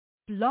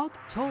Blog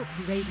Talk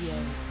Radio.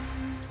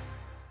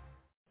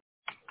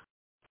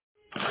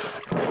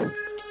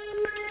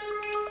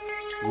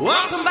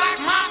 Welcome back,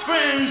 my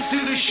friends, to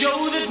the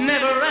show that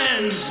never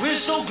ends. We're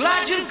so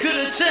glad you could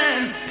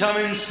attend. Come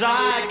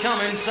inside,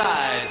 come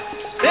inside.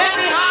 There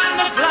behind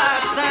the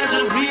glass stands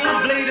a real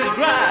blade of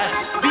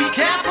grass. Be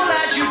careful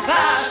as you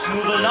pass.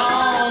 Move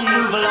along,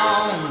 move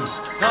along.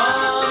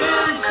 Come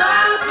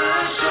inside, the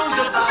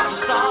show's about to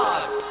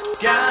start.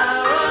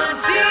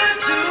 Guaranteed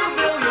to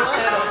blow your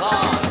head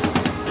apart.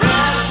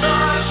 Rest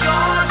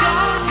assured,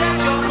 don't get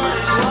your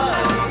money's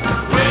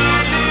worth.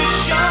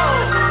 Greatest show,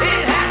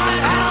 it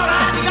happens all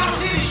right. You gotta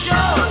see the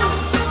show.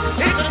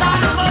 It's a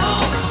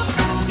dynamo.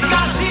 You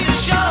gotta see the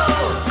show.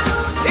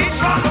 It's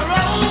rock and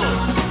roll.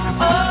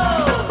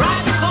 Oh,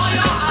 right before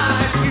your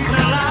eyes. People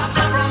laugh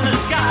up from the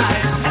sky.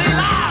 And he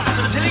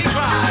laughs until he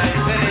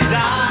cries. Then he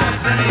dies,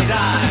 then he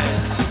dies.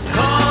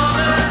 Come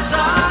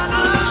inside,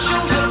 the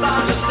show's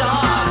about to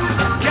start.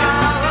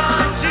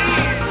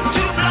 Guaranteed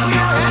to blow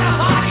your head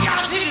apart. You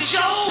gotta see the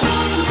show.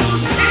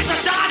 It's a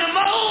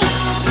dynamo.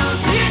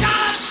 You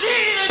gotta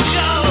see the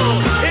show.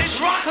 It's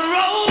rock and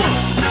roll.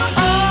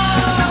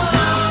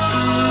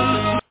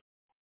 Oh.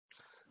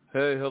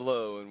 Hey,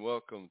 hello, and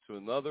welcome to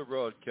another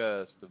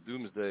broadcast of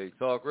Doomsday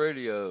Talk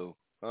Radio.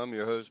 I'm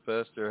your host,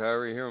 Pastor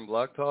Harry, here in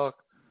Black Talk,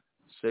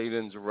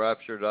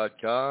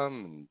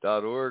 satansrapture.com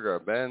and .org, our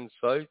band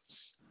sites.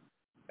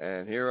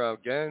 And here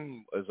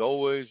again, as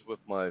always, with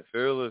my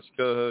fearless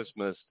co-host,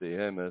 Misty.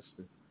 Hey,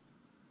 Misty.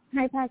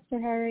 Hi, Pastor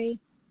Harry.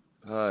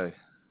 Hi.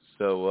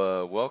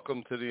 So,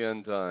 welcome to the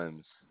end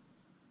times.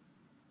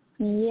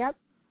 Yep.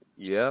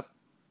 Yep.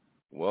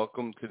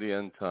 Welcome to the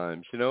end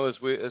times. You know, as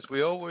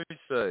we always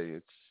say,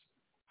 it's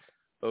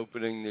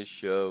opening this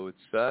show.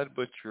 It's sad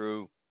but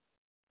true.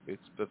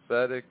 It's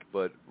pathetic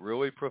but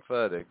really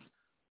prophetic.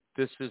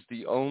 This is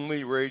the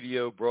only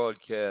radio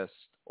broadcast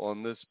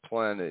on this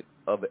planet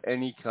of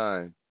any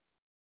kind,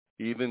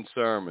 even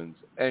sermons,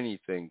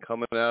 anything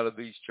coming out of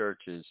these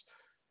churches,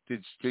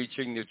 that's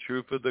teaching the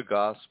truth of the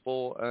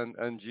gospel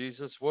and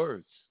Jesus'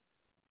 words.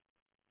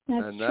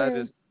 That's And true. that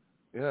is,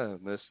 yeah,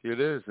 Misty, it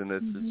is. And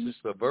it's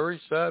just a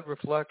very sad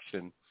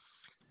reflection.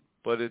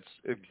 But it's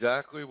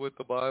exactly what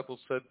the Bible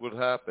said would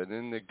happen,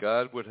 in that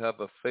God would have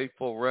a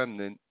faithful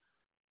remnant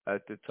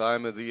at the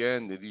time of the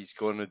end, that he's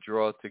going to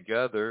draw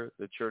together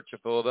the Church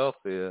of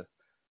Philadelphia.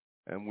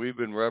 And we've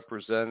been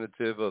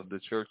representative of the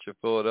Church of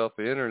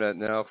Philadelphia Internet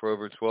now for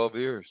over 12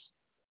 years.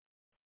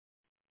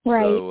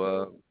 Right.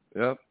 So,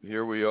 yep,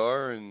 here we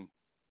are, and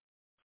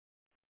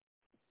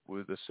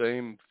with the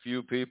same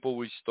few people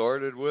we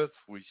started with,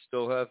 we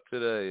still have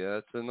today.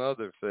 That's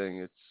another thing.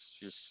 It's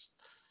just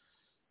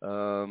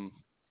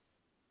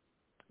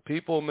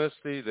people,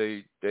 Misty,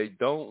 they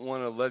don't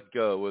want to let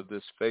go of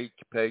this fake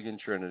pagan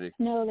trinity.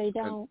 No, they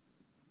don't.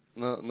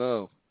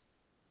 No,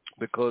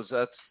 because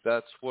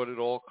that's what it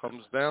all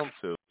comes down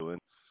to.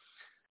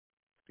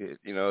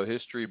 And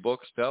history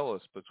books tell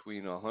us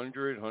between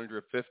 100,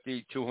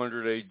 150,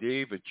 200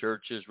 A.D., the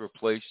churches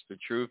replaced the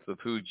truth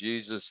of who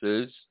Jesus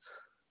is,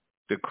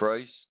 the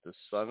Christ, the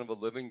Son of a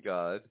living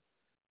God,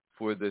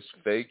 for this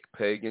fake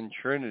pagan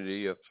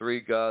trinity of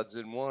three gods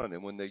in one.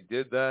 And when they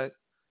did that,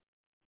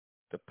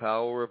 the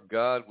power of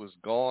God was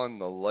gone,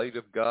 the light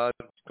of God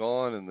was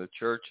gone, and the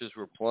churches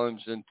were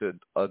plunged into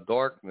a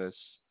darkness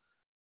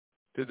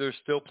that they're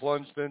still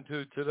plunged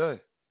into today.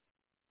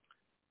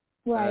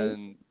 Right.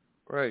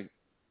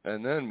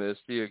 And then,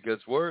 Misty, it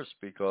gets worse,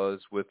 because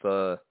with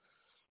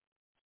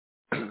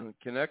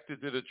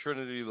connected to the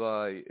Trinity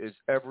lie is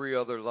every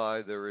other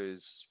lie there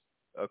is,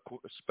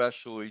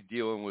 especially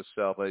dealing with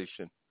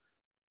salvation.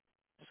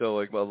 So,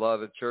 like, a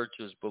lot of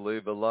churches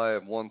believe the lie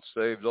of once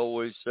saved,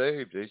 always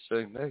saved. They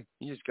say, hey,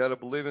 you just got to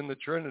believe in the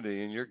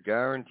Trinity, and you're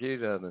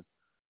guaranteed heaven.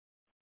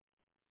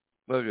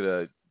 Look at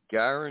that.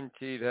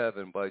 Guaranteed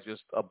heaven by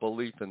just a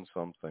belief in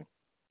something.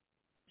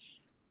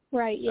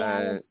 Right,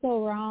 yeah, that's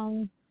so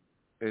wrong.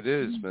 It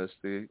is,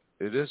 Misty.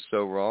 It is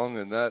so wrong,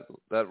 and that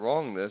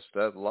wrongness,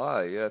 that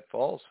lie, that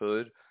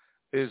falsehood,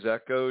 is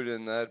echoed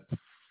in that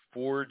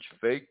forged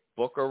fake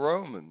book of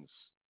Romans.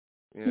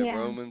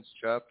 Romans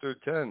chapter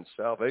 10,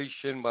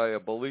 salvation by a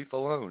belief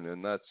alone,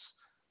 and that's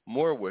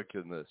more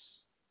wickedness.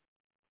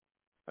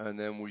 And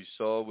then we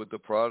saw with the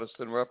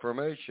Protestant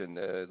Reformation,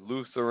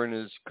 Luther and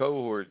his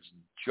cohorts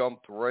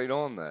jumped right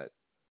on that.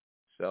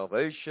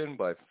 Salvation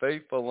by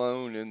faith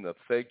alone in the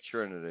fake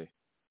Trinity.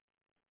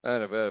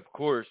 And of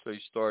course, they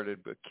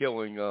started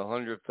killing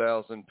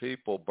 100,000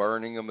 people,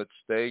 burning them at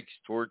stakes,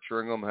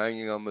 torturing them,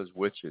 hanging them as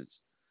witches.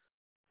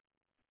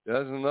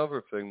 That's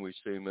another thing we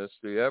see,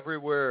 Misty.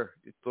 Everywhere,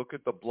 you look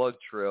at the blood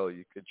trail,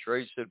 you could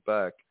trace it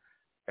back.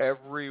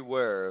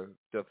 Everywhere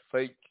the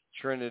fake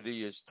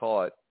Trinity is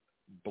taught,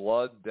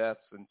 blood,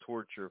 death, and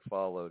torture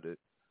followed it.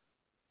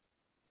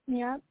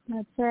 Yep,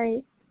 that's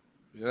right.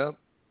 Yep.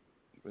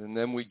 And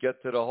then we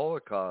get to the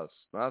Holocaust,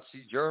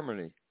 Nazi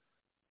Germany.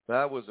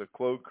 That was a,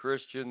 quote,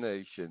 Christian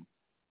nation,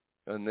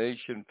 a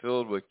nation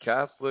filled with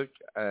Catholic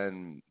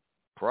and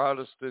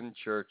Protestant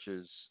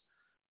churches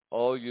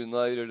all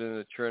united in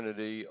the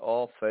Trinity,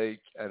 all fake,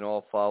 and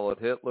all followed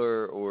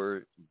Hitler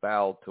or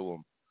bowed to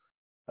him.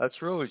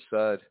 That's really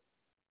sad,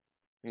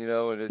 you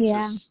know. And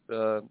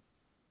the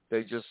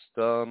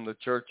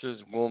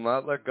churches will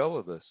not let go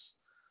of this.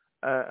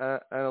 And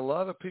a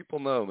lot of people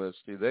know,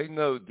 Misty. They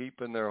know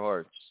deep in their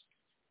hearts,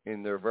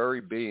 in their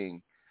very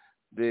being,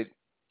 that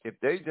if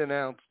they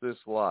denounce this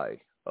lie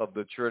of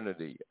the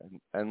Trinity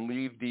and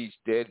leave these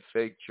dead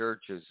fake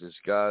churches as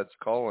God's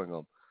calling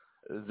them,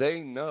 they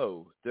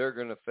know they're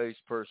going to face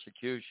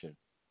persecution.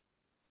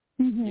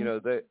 Mm-hmm. You know,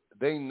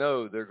 they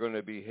know they're going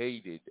to be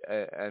hated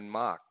and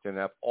mocked and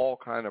have all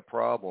kind of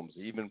problems,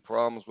 even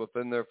problems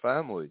within their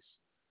families.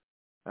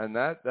 And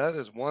that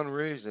is one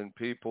reason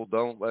people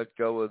don't let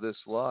go of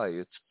this lie.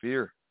 It's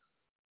fear.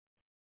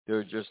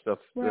 They're just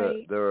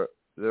Right.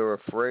 they're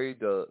afraid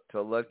to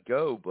let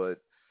go.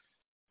 But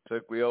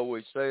like we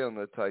always say on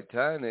the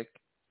Titanic,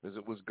 as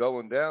it was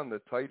going down, the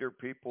tighter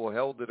people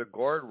held at a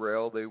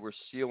guardrail, they were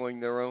sealing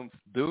their own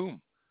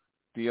doom.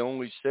 The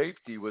only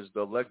safety was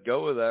to let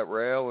go of that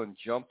rail and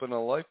jump in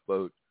a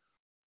lifeboat.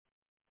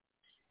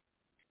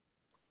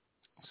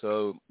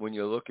 So when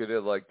you look at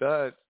it like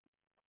that,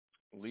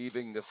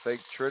 leaving the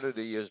fake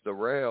Trinity as the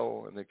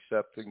rail and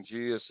accepting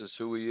Jesus as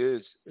who he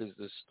is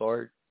the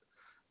start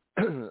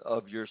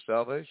of your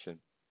salvation.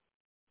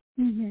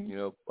 Mm-hmm. You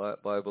know,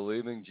 by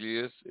believing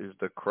Jesus is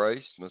the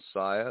Christ,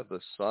 Messiah, the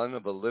Son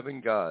of the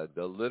living God,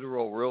 the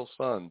literal real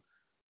Son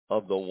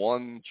of the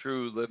one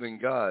true living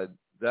God,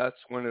 that's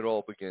when it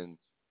all begins.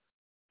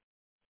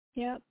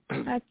 Yep,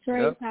 that's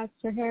right, Yep.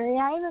 Pastor Harry.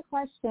 I have a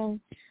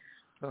question.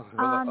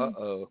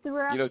 Uh-oh.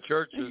 You know,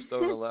 churches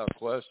don't allow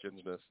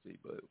questions, Misty,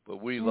 but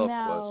we love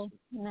questions.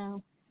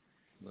 No.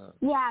 No.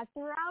 Yeah,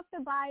 throughout the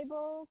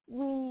Bible,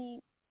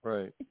 we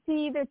Right.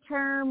 see the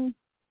term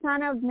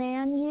Son of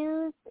Man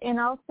used and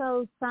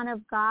also Son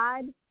of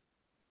God.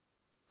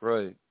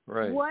 Right.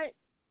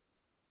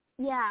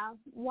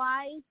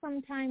 Why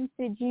sometimes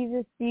did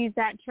Jesus use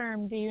that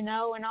term, do you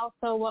know? And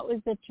also, what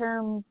was the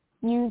term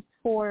used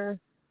for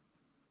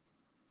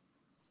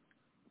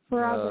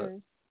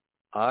others?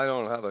 I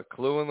don't have a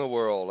clue in the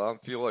world. I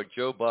feel like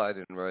Joe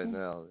Biden right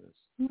now.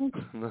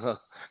 No.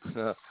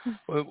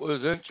 It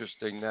was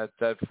interesting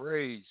that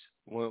phrase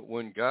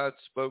when God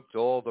spoke to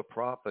all the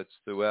prophets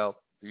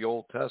throughout the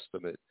Old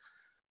Testament.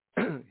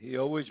 He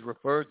always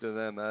referred to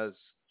them as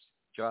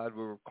God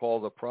would call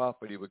the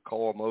prophet. He would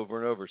call them over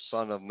and over,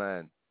 Son of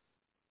Man.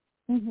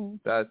 Mm-hmm.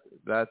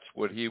 That's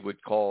what he would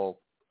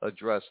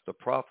address the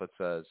prophets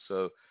as.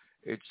 So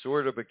it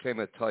sort of became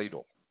a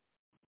title,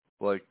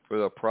 like for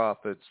the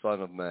prophet,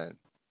 Son of Man.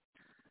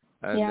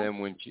 And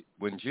then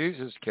when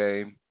Jesus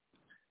came,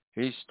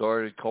 he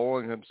started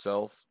calling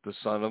himself the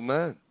Son of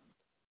Man.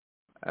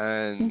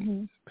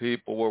 And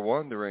people were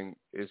wondering,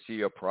 is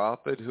he a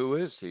prophet? Who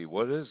is he?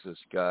 What is this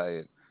guy?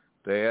 And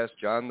they asked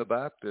John the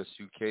Baptist,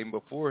 who came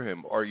before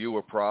him, are you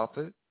a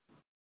prophet?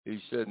 He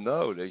said,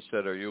 no. They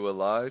said, are you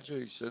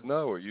Elijah? He said,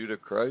 no. Are you the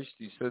Christ?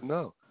 He said,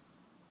 no.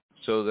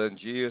 So then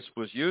Jesus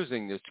was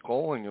using this,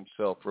 calling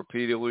himself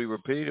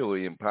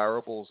repeatedly in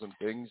parables and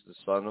things, the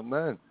Son of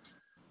Man.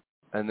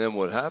 And then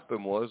what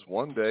happened was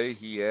one day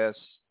he asked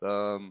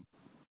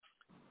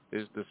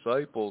his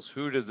disciples,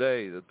 who do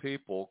they, the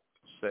people,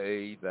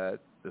 say that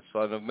the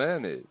Son of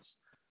Man is?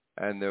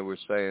 And they were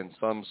saying,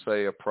 some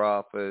say a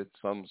prophet,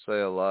 some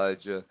say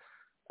Elijah.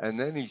 And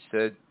then he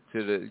said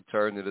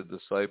turned to the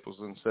disciples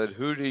and said,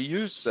 who do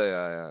you say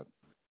I am?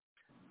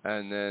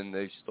 And then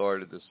they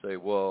started to say,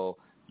 well,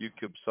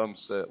 some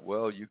said,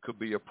 well, you could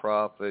be a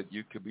prophet,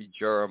 you could be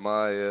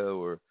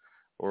Jeremiah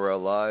or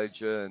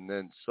Elijah. And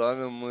then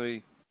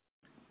suddenly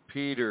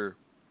Peter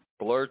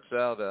blurts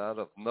out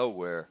of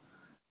nowhere,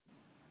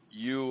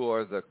 you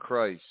are the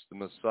Christ, the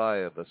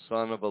Messiah, the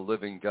Son of a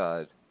living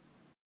God.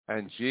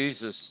 And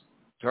Jesus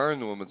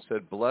turned to him and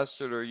said,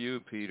 blessed are you,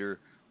 Peter,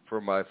 for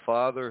my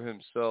Father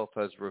himself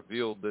has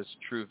revealed this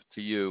truth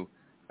to you,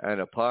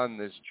 and upon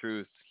this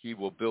truth he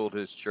will build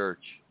his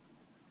church.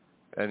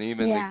 And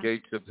even the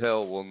gates of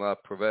hell will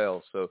not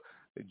prevail. So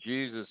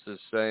Jesus is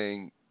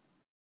saying,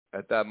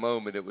 at that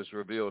moment it was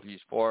revealed, he's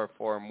far,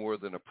 far more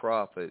than a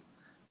prophet.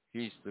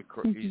 He's the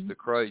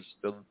Christ,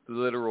 the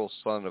literal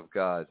Son of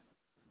God.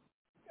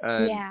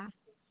 And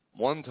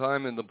one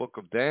time in the book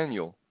of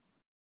Daniel,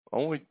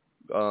 only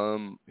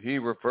he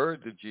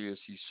referred to Jesus.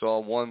 He saw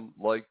one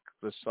like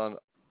the Son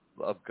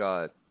of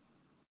God.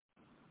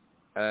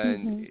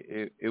 And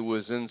it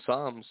was in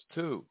Psalms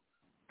 2.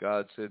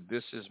 God said,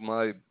 this is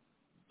my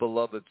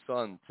beloved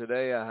Son.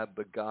 Today I have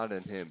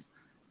begotten him.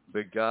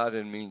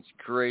 Begotten means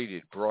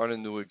created, brought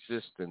into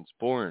existence,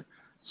 born.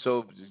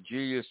 So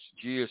Jesus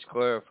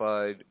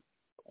clarified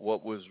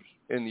what was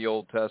in the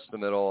Old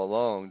Testament all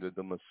along, that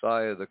the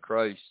Messiah, the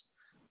Christ,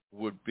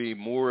 would be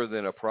more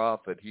than a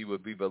prophet. He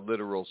would be the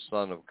literal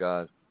Son of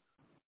God.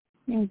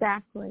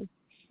 Exactly.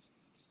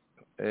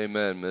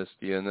 Amen,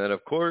 Misty. And then,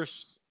 of course,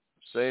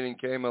 Satan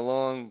came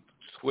along,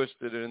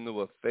 twisted it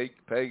into a fake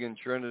pagan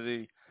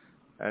trinity,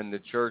 and the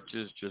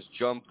churches just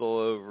jumped all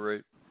over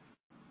it,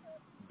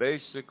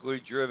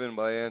 basically driven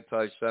by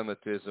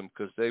anti-Semitism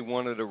because they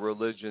wanted a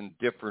religion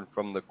different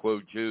from the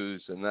quote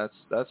Jews, and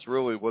that's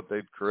really what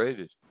they've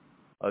created,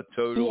 a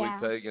totally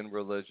pagan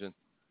religion.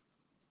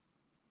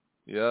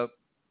 Yep,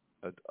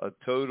 a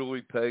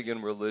totally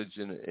pagan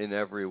religion in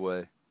every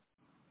way.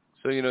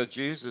 So,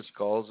 Jesus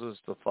calls us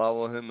to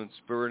follow him in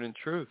spirit and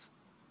truth.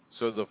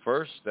 So the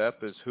first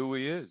step is who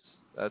he is.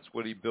 That's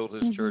what he built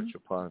his church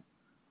upon.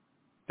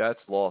 That's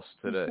lost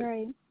today. That's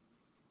right.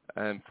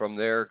 And from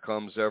there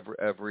comes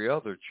every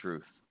other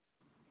truth.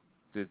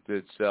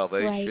 That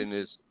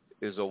salvation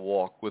is a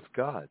walk with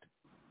God.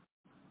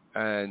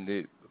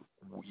 And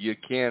you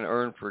can't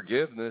earn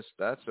forgiveness.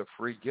 That's a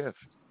free gift.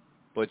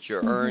 But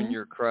you earn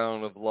your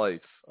crown of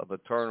life, of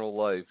eternal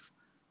life,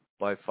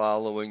 by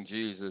following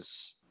Jesus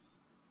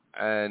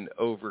and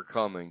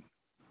overcoming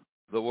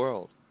the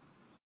world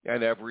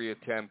and every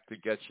attempt to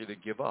get you to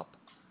give up.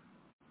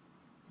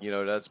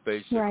 That's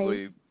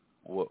basically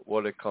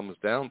what it comes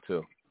down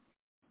to.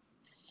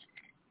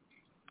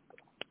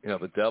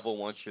 The devil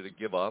wants you to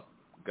give up.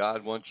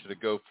 God wants you to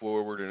go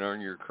forward and earn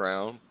your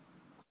crown,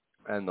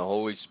 and the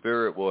Holy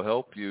Spirit will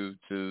help you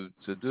to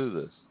do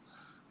this.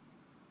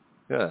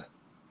 Yeah.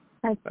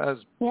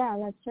 That's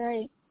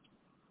right.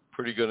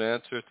 Pretty good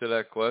answer to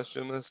that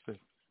question, Misty.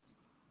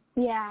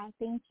 Yeah,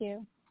 thank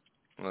you.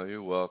 Oh,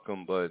 you're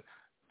welcome. But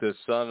the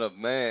Son of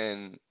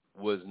Man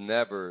was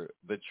never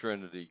the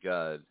Trinity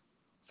God,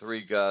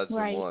 three gods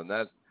in one.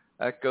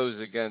 That goes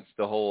against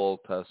the whole Old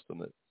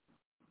Testament.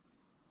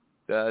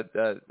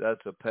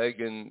 That's a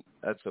pagan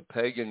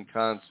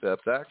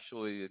concept.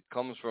 Actually, it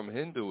comes from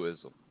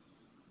Hinduism.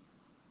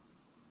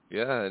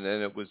 Yeah, and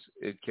then it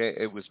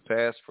was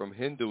passed from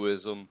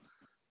Hinduism,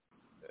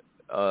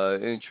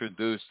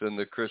 introduced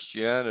into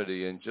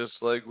Christianity, and just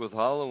like with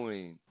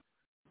Halloween,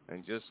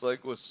 and just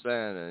like with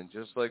Santa, and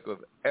just like with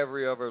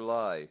every other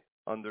lie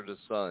under the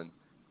sun,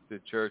 the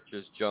church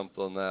has jumped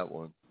on that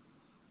one.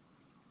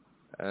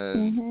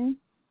 And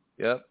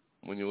yep,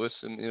 when you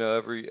listen,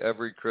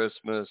 every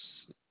Christmas,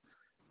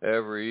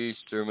 every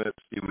Easter,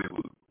 Misty,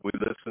 we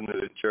listen to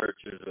the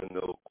churches, and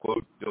they'll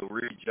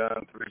read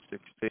John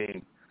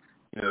 3:16.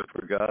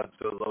 For God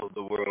so loved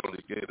the world,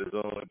 he gave his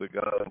only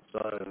begotten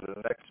Son. And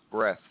the next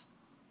breath,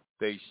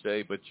 they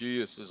say, but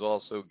Jesus is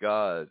also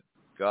God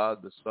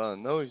the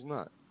Son. No, he's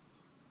not.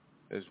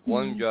 There's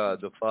one God,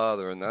 the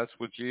Father, and that's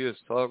what Jesus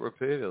taught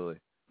repeatedly.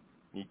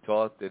 He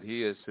taught that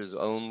he is his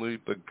only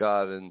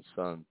begotten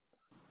Son.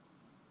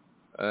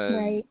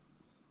 And,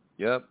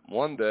 yep,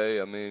 one day,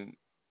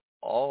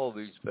 all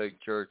these fake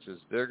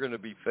churches, they're going to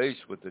be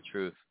faced with the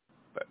truth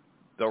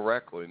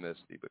directly,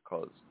 Misty,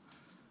 because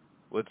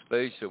let's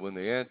face it, when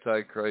the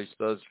Antichrist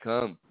does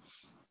come,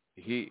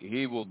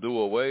 he will do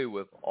away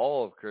with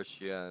all of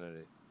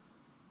Christianity,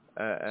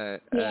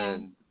 and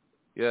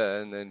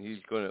then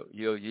he's going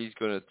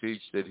to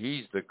teach that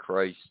he's the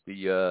Christ,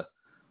 the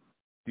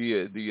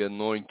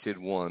anointed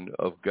one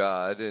of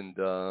God, and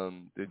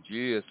that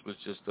Jesus was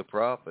just a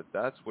prophet.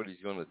 That's what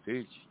he's going to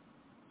teach.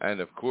 And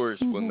of course,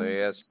 when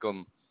they ask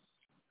him,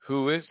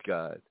 who is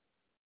God?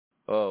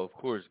 Oh, of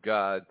course,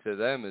 God to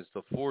them is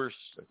the Force.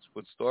 That's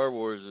what Star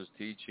Wars is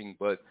teaching.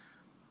 But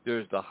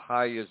there's the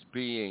highest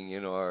being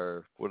in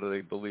our, what do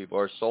they believe,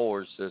 our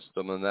solar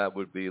system, and that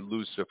would be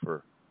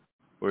Lucifer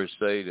or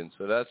Satan.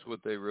 So that's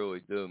what they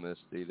really do,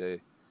 Misty.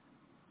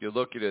 You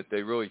look at it,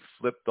 they really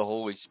flip the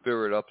Holy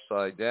Spirit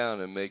upside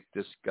down and make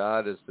this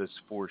God as this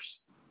force.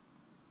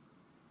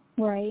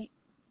 Right.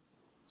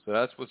 So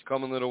that's what's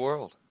coming to the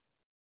world.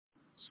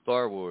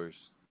 Star Wars.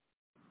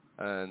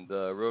 And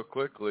real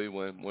quickly,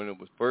 when it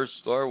was first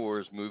Star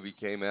Wars movie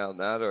came out,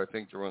 now I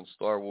think they're on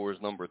Star Wars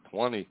number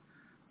 20,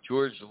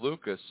 George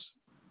Lucas,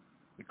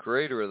 the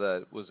creator of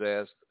that, was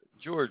asked,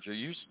 George, are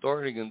you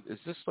is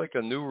this like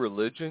a new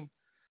religion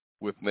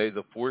with may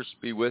the force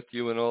be with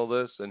you and all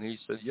this? And he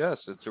said, yes,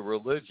 it's a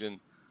religion.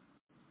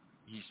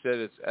 He said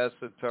it's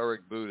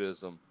esoteric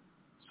Buddhism.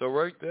 So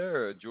right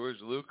there,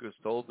 George Lucas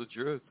told the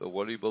truth of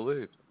what he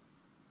believed.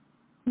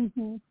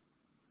 And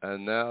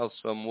now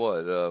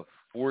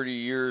 40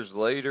 years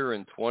later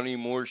and 20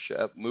 more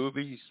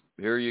movies,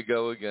 here you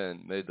go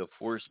again. May the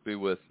force be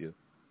with you.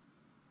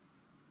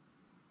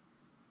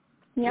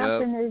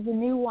 Yep, and there's a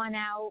new one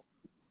out.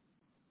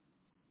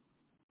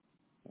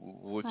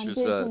 Which on is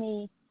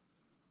Disney.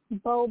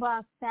 that?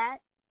 Boba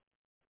Fett.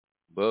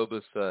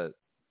 Boba Fett.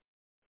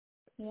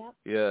 Yep.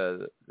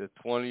 Yeah, the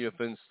 20th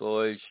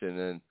installation.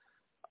 And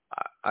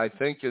I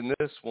think in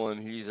this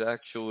one, he's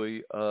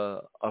actually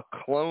a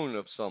clone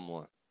of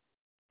someone.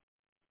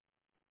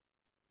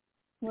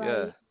 Right.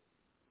 Yeah,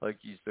 like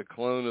he's the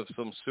clone of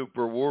some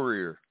super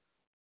warrior.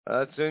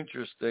 That's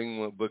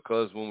interesting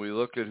because when we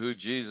look at who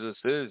Jesus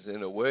is,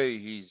 in a way,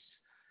 he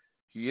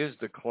is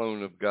the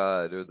clone of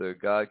God, or the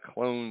God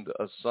cloned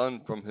a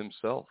son from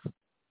himself.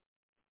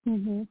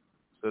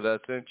 So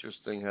that's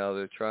interesting how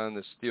they're trying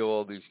to steal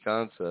all these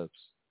concepts.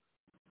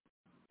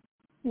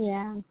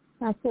 Yeah,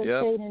 that's what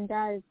Satan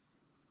does.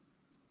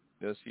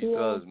 Yes, he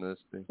does,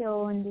 Misty.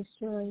 Kill and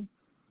destroy.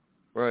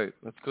 Right.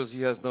 That's because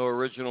he has no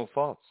original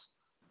thoughts.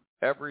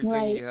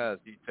 Everything he has,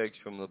 he takes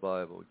from the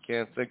Bible. He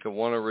can't think of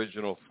one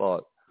original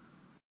thought.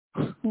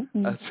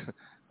 That's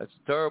a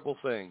terrible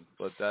thing,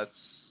 but that's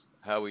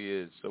how he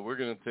is. So we're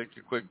going to take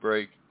a quick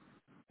break,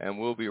 and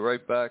we'll be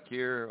right back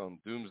here on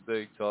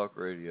Doomsday Talk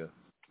Radio.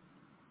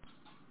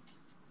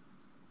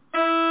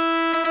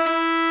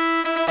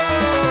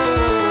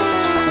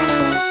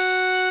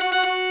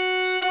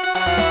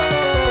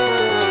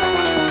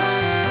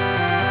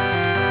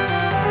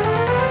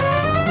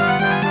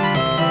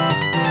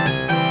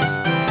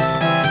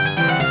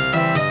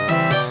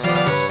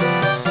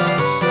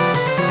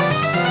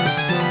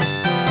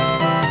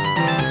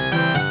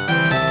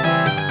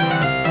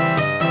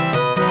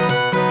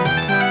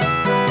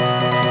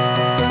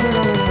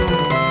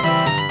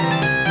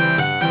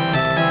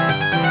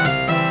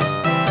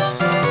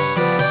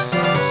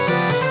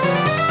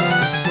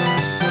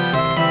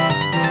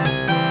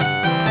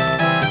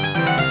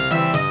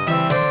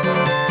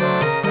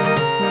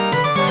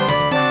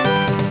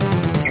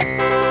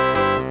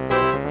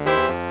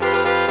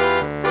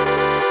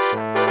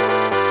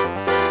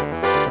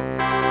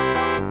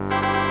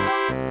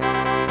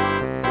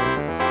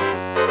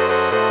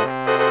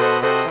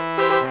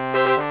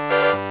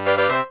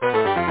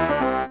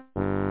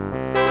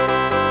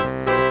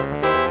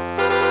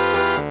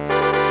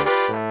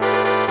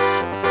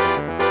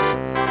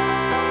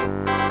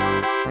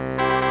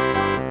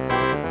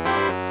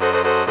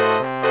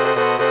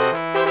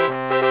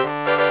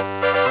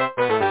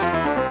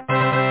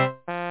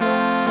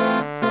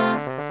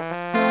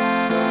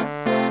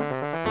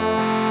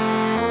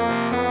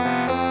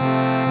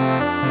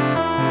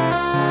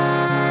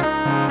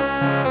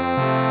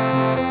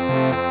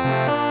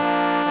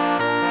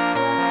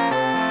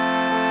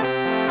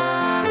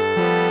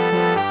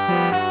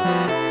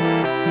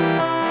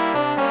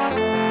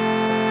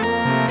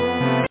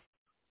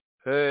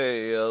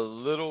 Hey, a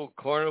little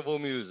carnival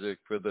music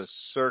for the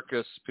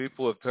circus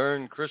people have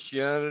turned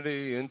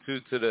Christianity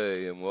into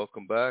today. And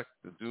welcome back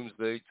to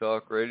Doomsday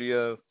Talk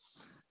Radio.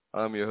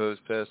 I'm your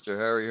host, Pastor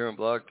Harry, here on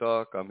Blog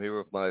Talk. I'm here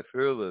with my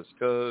fearless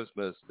co-host,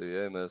 Misty.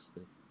 Hey,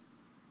 Misty.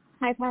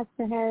 Hi,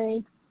 Pastor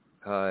Harry.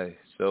 Hi.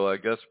 So I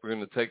guess we're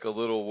going to take a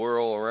little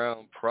whirl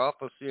around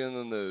prophecy in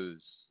the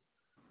news,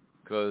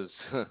 because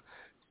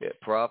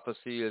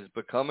prophecy is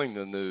becoming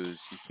the news.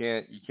 You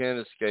can't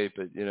escape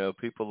it. You know,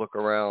 people look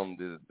around,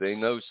 they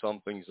know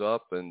something's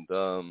up, and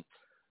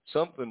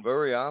something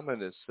very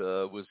ominous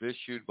was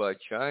issued by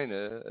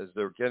China as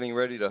they're getting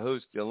ready to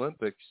host the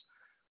Olympics.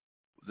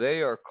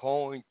 They are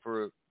calling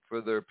for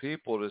their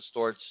people to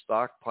start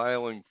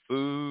stockpiling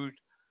food,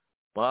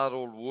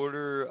 bottled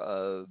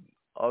water,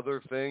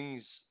 other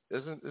things.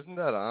 Isn't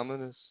that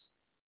ominous?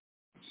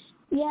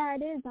 Yeah,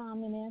 it is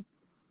ominous.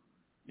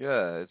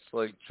 Yeah, it's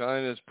like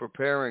China's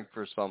preparing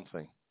for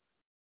something.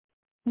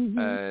 Mm-hmm.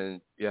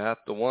 And you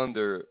have to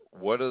wonder,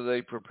 what are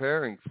they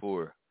preparing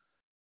for?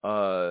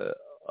 A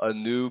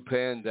new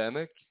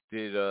pandemic?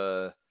 Did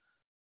the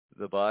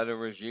Biden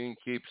regime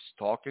keeps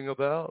talking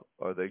about?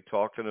 Are they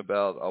talking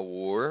about a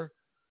war?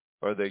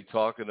 Are they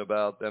talking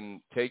about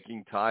them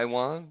taking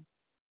Taiwan?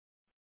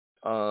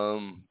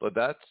 But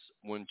that's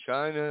when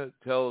China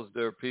tells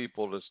their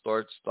people to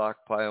start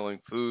stockpiling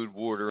food,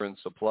 water, and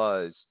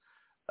supplies.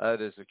 That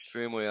is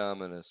extremely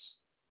ominous.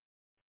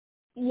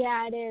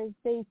 Yeah, it is.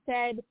 They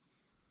said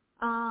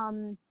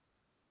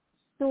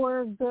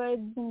store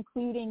goods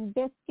including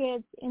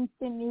biscuits,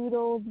 instant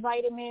noodles,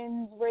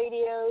 vitamins,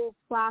 radios,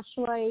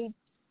 flashlights,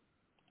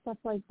 stuff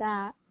like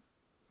that.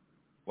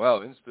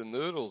 Wow, instant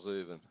noodles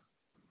even.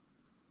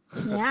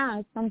 Yeah,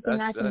 it's something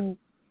that can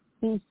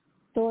be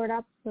stored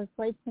up for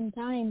quite some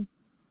time.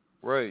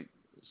 Right.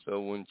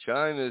 So when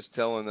China is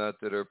telling that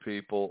to their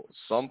people,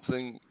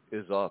 something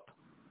is up.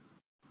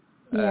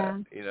 Yeah.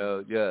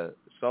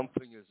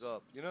 Something is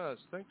up. You know, I was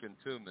thinking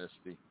too,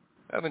 Misty.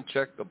 I haven't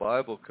checked the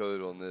Bible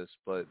code on this,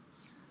 but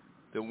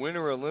the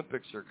Winter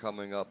Olympics are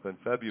coming up in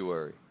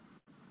February.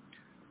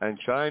 And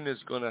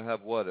China's going to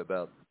have,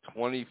 about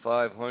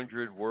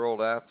 2,500 world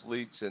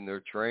athletes and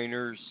their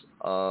trainers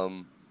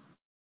right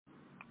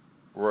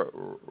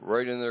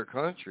in their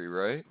country,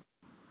 right?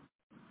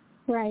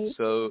 Right.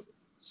 So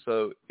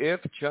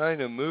if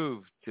China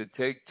moved to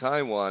take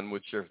Taiwan,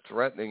 which they're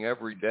threatening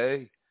every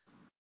day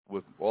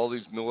with all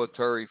these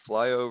military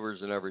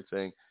flyovers and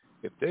everything,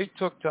 if they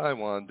took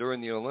Taiwan during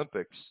the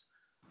Olympics,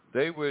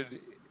 they would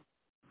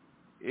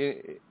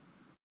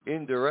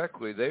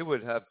indirectly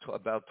have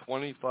about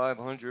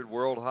 2,500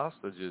 world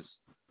hostages.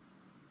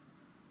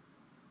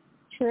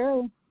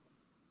 True.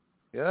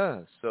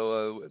 Yeah,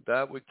 so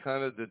that would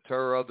kind of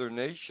deter other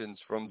nations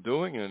from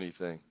doing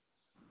anything.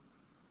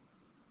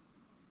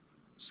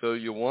 So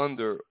you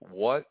wonder,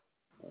 what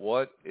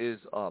is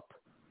up?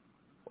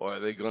 Are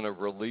they going to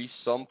release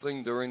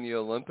something during the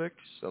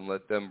Olympics and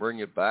let them bring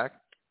it back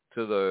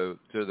to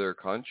their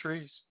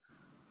countries?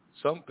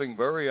 Something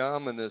very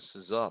ominous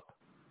is up.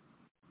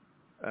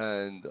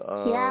 And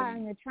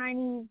and the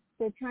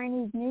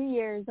Chinese New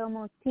Year is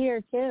almost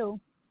here too.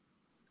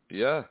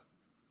 Yeah,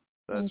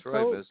 that's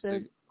right, Misty.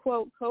 The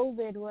quote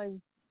COVID was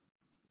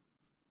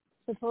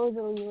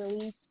supposedly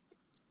released.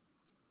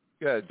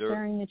 Yeah,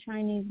 during the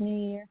Chinese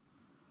New Year.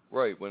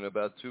 Right, when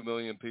about 2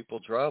 million people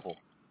travel.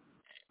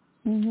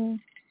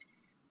 Mhm.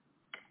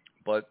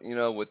 But, you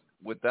know,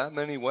 with that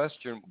many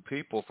Western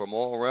people from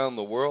all around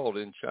the world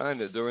in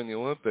China during the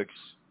Olympics,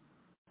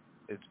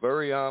 it's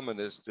very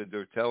ominous that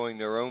they're telling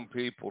their own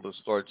people to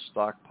start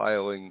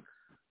stockpiling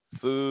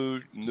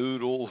food,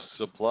 noodles,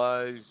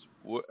 supplies,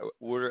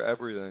 water,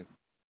 everything.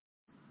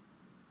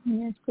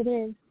 Yes, it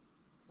is.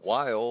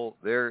 While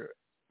they're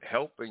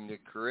helping to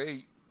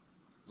create,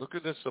 look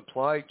at the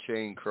supply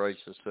chain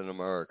crisis in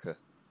America.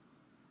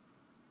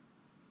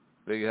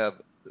 They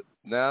have,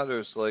 now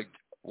there's like,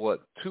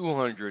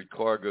 200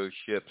 cargo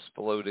ships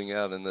floating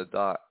out in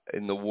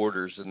the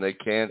waters, and they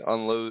can't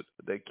unload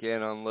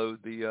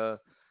the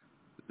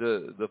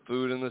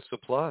food and the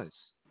supplies.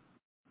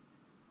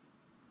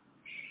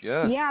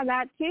 Yeah. Yeah,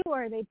 that too.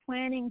 Are they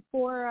planning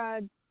for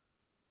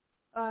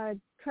a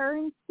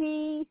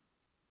currency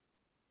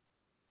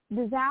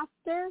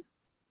disaster?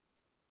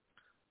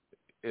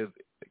 It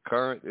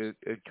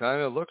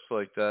kind of looks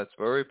like that. It's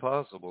very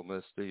possible,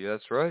 Misty.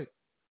 That's right.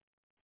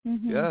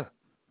 Mhm. Yeah.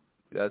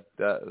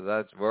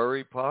 That's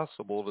very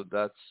possible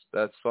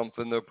that's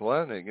something they're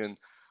planning. And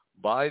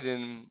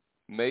Biden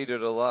made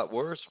it a lot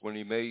worse when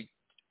he made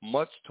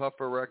much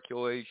tougher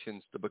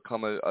regulations to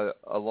become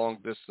a long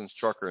distance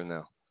trucker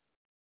now.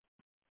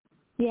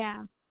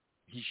 Yeah.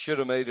 He should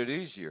have made it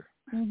easier.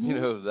 Mhm. You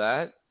know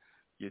that.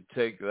 You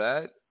take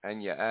that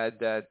and you add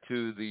that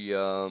to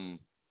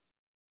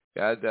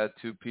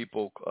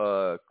people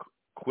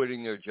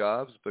quitting their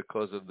jobs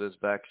because of this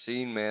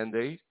vaccine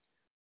mandate,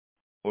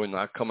 or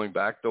not coming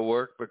back to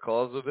work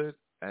because of it,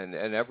 and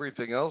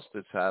everything else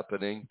that's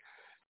happening.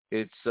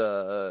 It's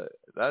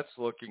that's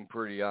looking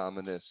pretty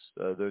ominous.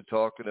 They're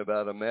talking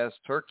about a mass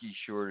turkey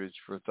shortage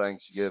for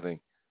Thanksgiving,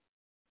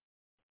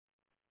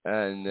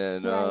 and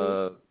then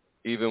Right.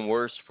 even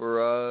worse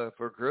for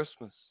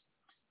Christmas.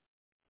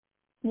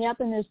 Yep,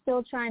 and they're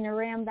still trying to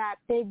ram that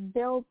big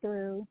bill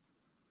through.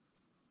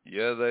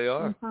 Yeah, they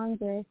are. In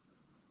Congress.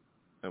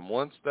 And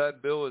once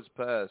that bill is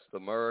passed,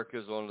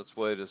 America's on its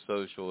way to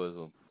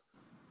socialism.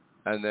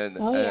 And then,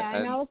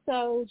 and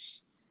also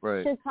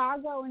right.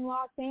 Chicago and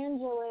Los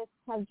Angeles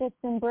have just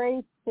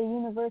embraced the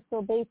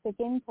universal basic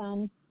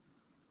income,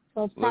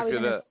 so it's probably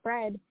going to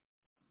spread.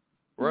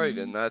 Right,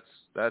 Mm-hmm. and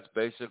that's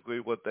basically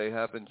what they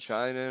have in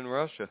China and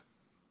Russia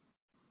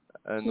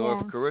and Yeah.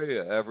 North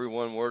Korea.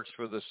 Everyone works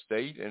for the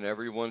state, and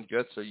everyone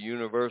gets a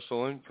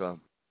universal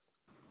income.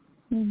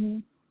 Mm-hmm.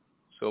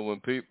 So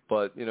when people,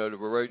 but you know,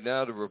 right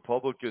now the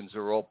Republicans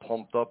are all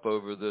pumped up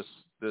over this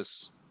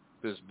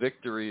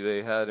victory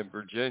they had in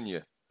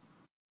Virginia,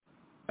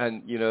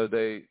 and you know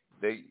they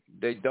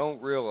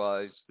don't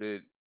realize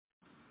that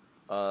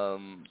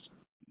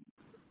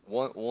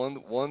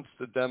once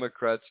the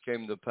Democrats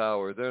came to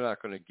power, they're not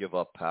going to give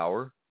up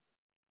power.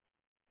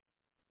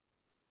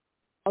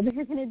 Oh,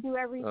 they're going to do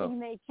everything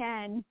they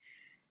can.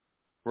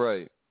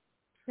 Right.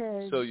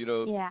 So you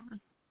know. Yeah.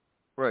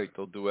 Right,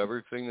 they'll do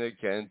everything they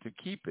can to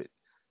keep it.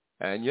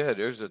 And yeah,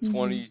 there's a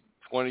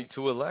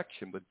 2022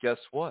 election, but guess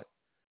what?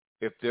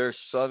 If there's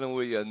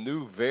suddenly a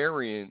new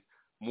variant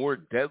more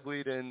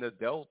deadly than the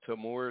Delta,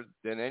 more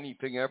than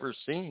anything ever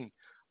seen,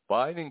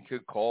 Biden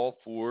could call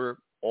for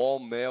all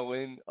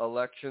mail-in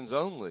elections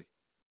only.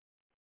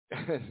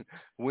 And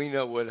we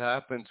know what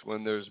happens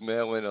when there's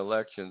mail-in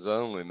elections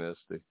only,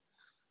 Misty.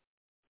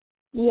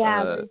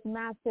 Yeah, there's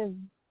massive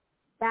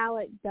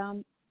ballot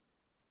dumps.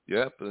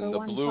 Yep, and the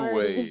blue party.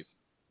 wave.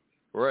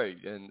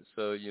 Right, and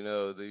so, you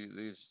know,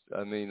 these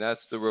I mean, that's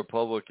the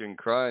Republican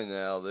cry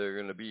now. They're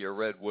going to be a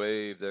red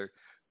wave. They're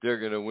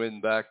going to win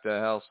back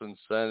the House and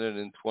Senate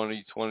in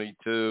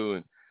 2022,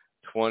 and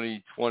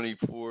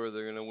 2024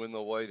 they're going to win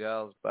the White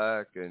House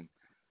back.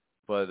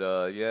 But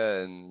yeah,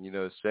 and you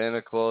know,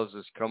 Santa Claus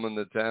is coming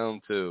to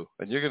town too,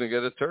 and you're going to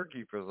get a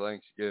turkey for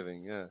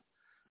Thanksgiving. Yeah,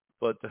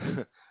 but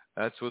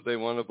that's what they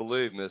want to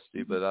believe,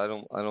 Misty. But I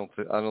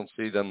don't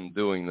see them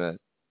doing that.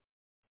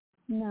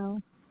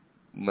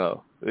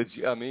 No,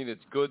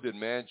 it's good that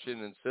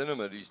Manchin and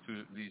Sinema,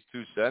 these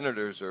two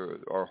senators,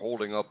 are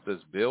holding up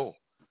this bill,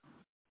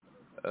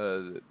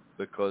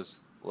 because,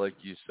 like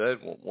you said,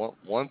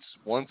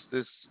 once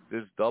this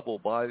double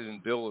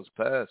Biden bill is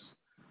passed,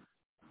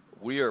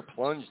 we are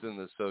plunged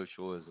into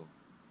socialism.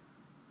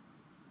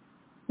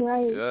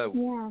 Right.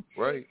 Yeah.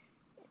 Right.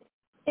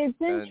 It's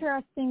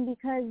interesting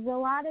because a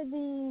lot of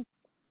these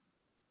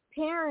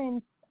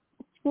parents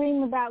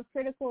scream about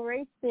critical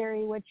race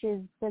theory, which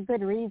is a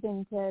good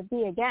reason to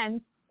be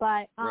against,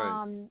 but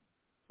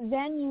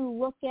then you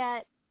look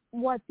at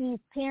what these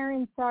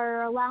parents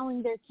are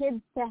allowing their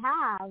kids to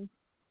have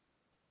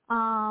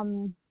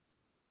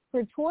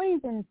for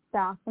toys and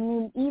stuff. I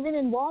mean, even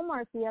in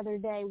Walmart the other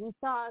day, we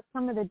saw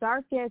some of the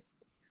darkest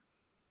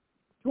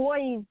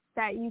toys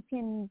that you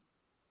can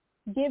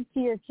give to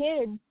your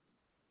kids.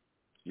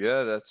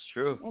 Yeah, that's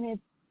true. And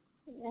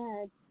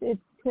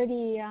it's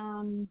pretty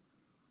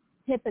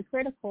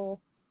hypocritical.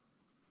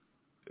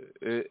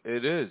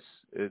 It is.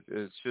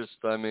 It's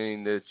just. I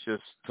mean, it's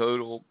just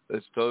total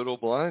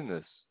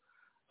blindness.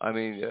 I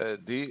mean,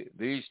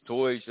 these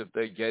toys, if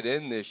they get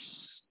in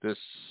this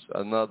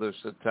another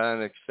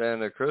satanic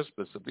Santa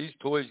Christmas, if these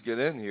toys get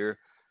in here,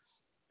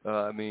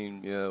 I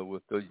mean,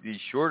 with these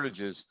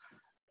shortages,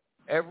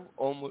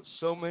 almost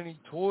so many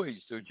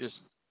toys,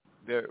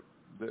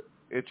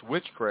 it's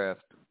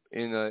witchcraft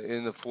in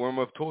the form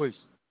of toys.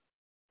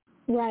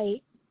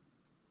 Right.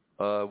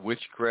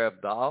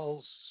 Witchcraft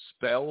dolls,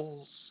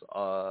 spells,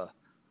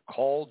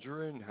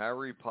 cauldron,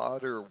 Harry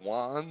Potter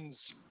wands,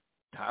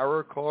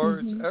 tarot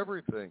cards,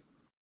 everything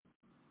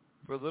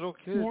for little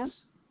kids.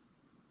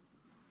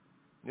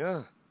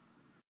 Yeah.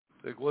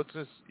 Like, what's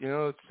this?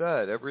 It's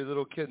sad. Every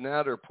little kid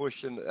now, they're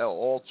pushing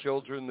all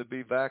children to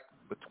be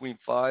between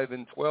 5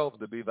 and 12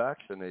 to be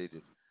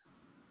vaccinated.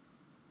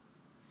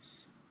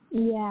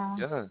 Yeah.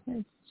 Yeah.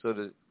 So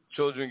the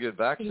children get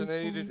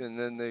vaccinated, and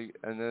then they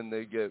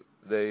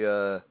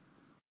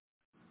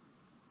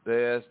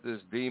ask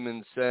this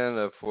demon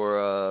Santa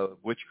for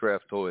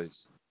witchcraft toys.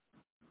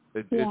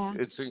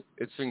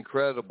 It's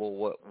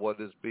incredible what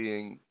is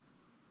being.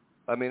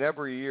 I mean,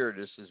 every year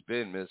this has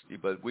been, Misty,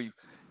 but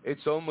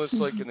it's almost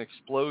like an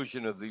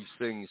explosion of these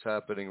things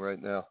happening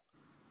right now.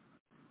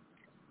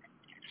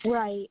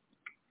 Right.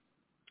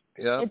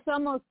 Yeah. It's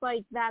almost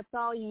like that's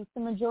the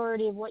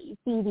majority of what you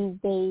see these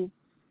days.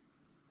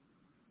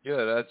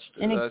 Yeah,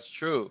 that's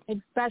true.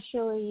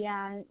 Especially,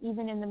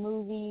 even in the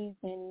movies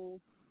and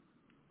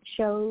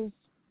shows,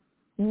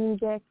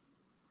 music.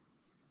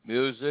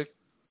 Music,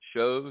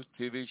 shows,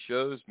 TV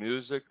shows,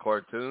 music,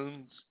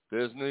 cartoons,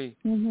 Disney,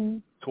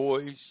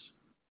 toys.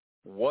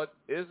 What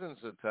isn't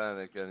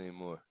satanic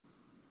anymore?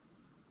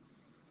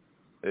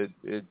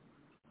 It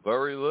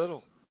very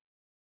little.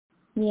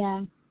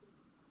 Yeah.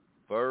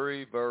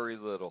 Very, very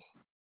little.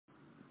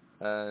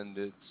 And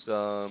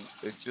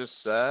it's just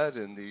sad,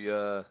 and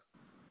the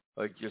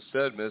like you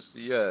said,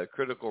 Misty,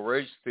 critical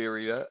race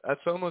theory,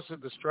 that's almost a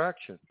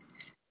distraction.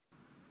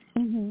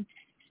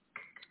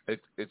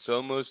 It's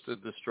almost a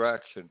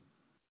distraction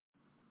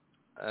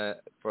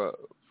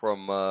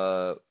from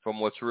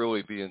what's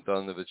really being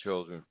done to the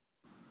children.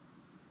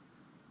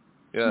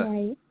 Yeah.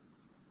 Right.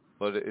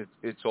 But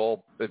it's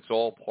all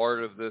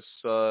part of this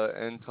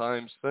end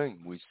times thing.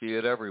 We see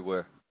it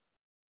everywhere.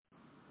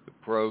 The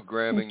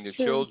programming the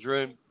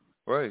children.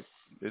 Right.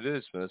 It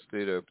is,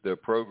 Misty. They're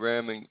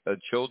programming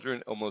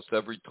children. Almost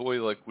every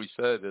toy, like we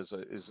said,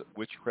 is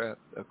witchcraft,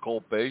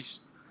 occult based.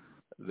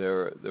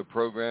 They're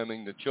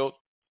programming the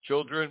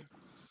children,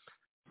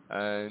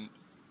 and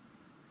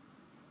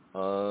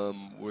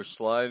we're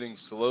sliding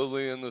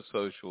slowly into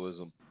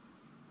socialism.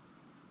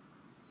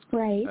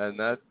 Right. And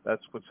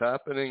that's what's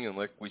happening. And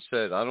like we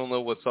said, I don't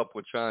know what's up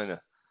with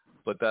China,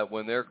 but that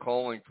when they're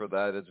calling for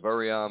that, it's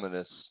very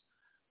ominous.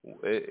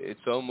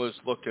 It's almost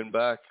looking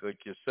back,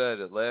 like you said,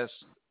 at last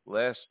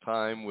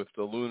time with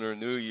the Lunar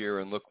New Year,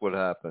 and look what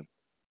happened.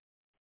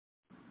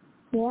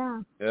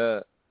 Yeah. Yeah.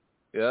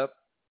 Yep.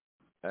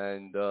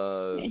 And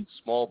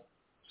small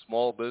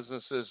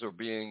businesses are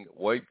being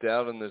wiped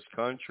out in this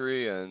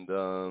country, and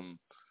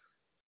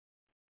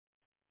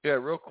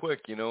real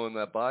quick, in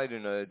that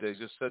Biden, they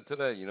just said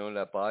today, in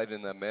that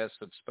Biden, that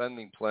massive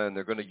spending plan,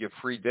 they're going to give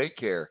free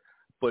daycare,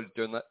 but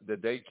the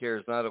daycare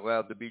is not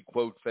allowed to be,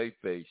 quote,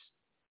 faith-based.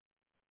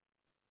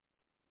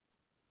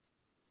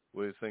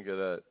 What do you think of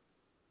that?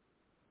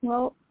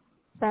 Well,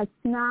 that's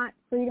not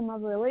freedom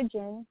of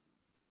religion,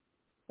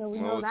 so we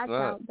know that's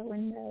not out the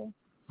window.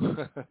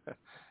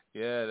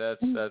 Yeah,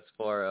 that's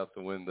far out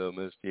the window,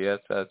 Misty.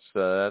 That's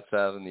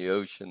out in the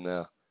ocean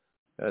now.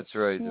 That's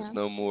right. Yeah. There's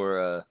no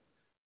more,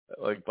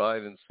 like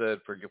Biden said,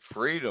 for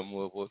freedom.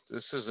 Well,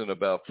 this isn't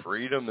about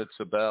freedom. It's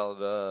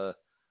about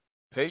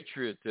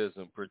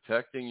patriotism,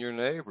 protecting your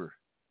neighbor.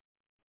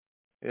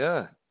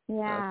 Yeah.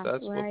 Yeah,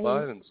 that's right.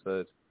 what Biden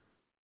said.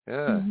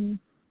 Yeah.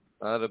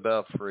 Not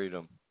about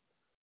freedom.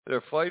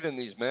 They're fighting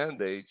these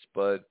mandates,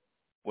 but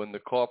when the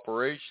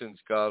corporations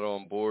got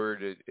on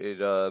board,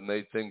 it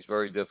made things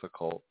very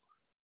difficult.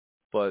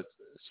 But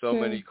so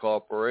many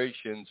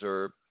corporations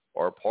are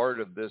part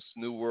of this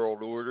new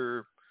world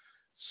order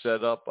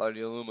set up by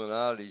the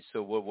Illuminati.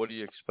 So what do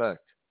you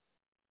expect?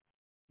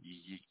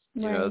 You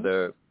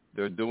know,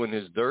 they're doing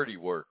his dirty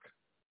work.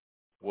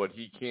 What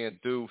he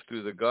can't do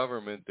through the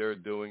government, they're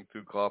doing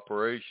through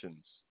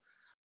corporations.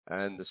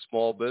 And the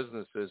small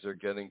businesses are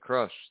getting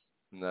crushed,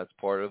 and that's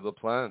part of the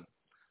plan.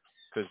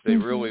 Because they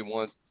really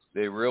want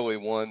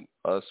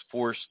us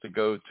forced to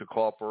go to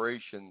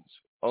corporations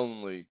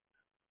only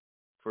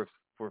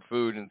for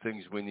food and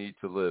things we need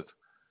to live.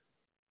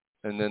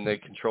 And then they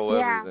control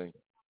everything.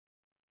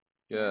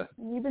 Yeah.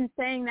 You've been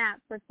saying that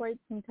for quite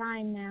some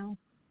time now.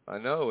 I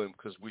know, and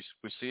because we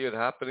see it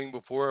happening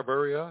before our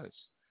very eyes.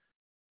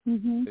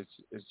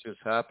 It's just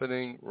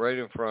happening right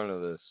in front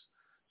of us.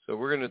 So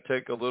we're going to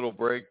take a little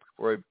break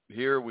right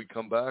here. We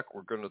come back.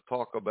 We're going to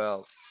talk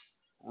about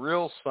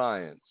real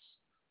science,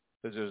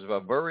 because there's a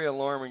very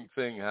alarming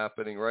thing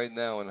happening right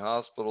now in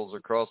hospitals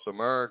across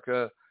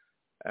America,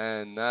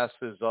 and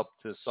NASA's up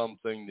to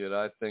something that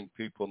I think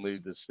people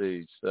need to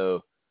see.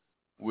 So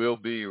we'll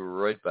be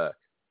right back.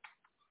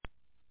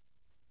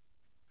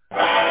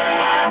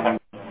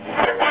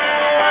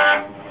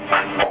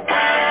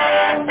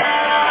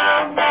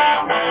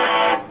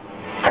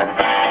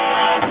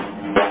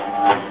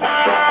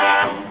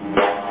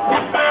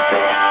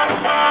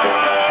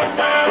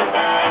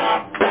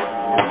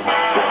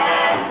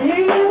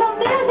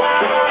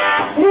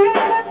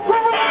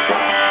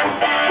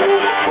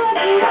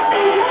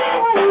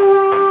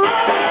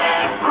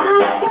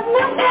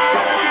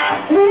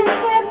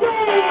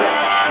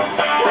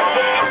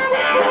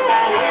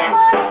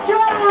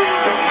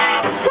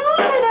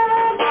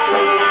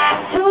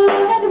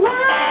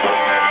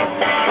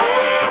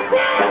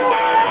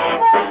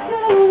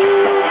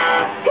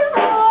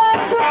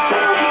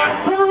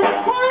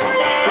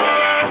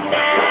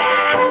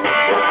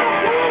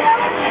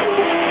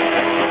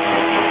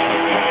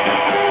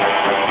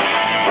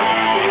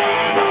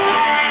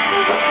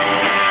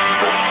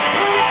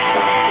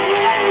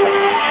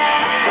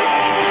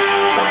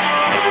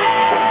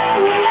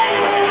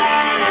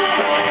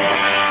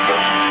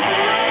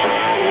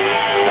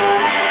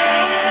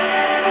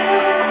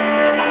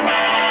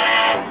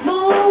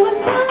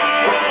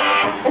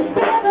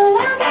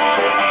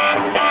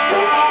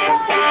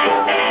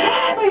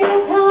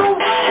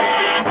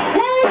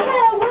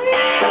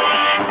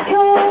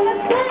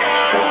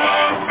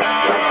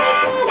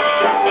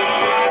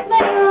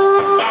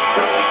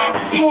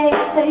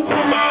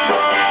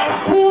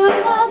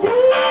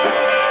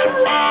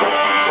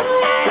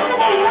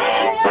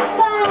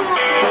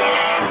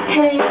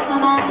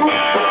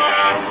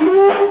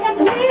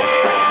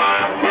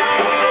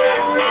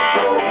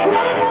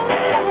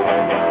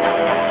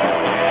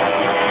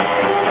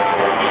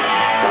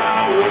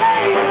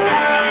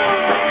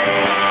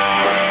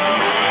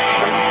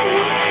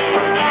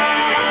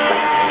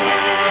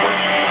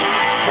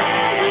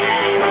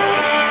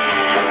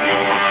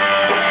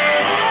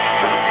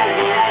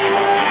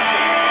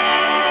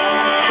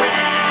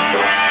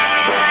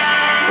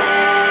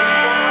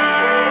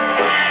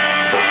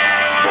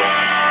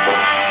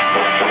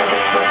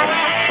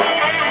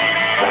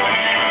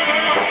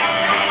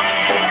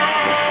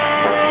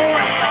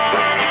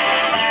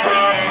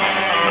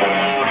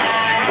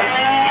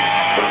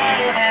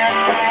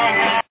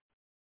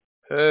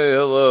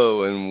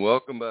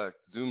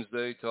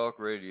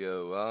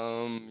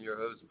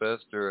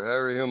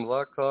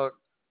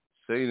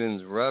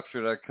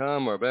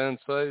 band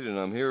site, and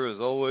I'm here as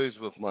always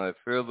with my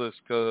fearless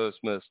co-host,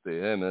 Misty.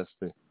 Hey,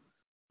 Misty.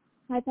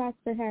 Hi,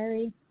 Pastor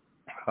Harry.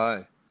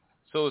 Hi.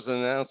 So it was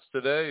announced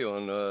today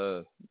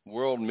on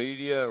world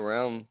media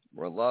around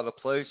a lot of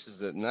places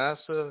that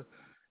NASA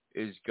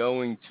is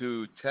going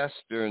to test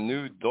their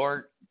new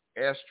DART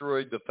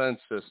asteroid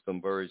defense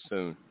system very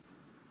soon.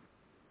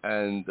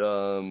 And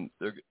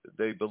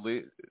they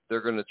believe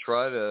they're going to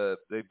try to.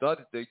 They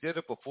did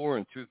it before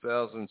in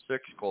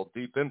 2006 called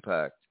Deep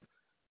Impact,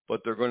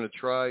 but they're going to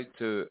try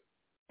to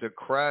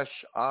crash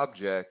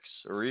objects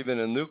or even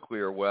a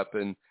nuclear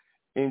weapon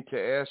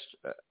into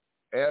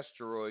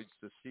asteroids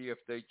to see if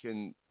they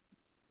can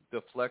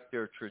deflect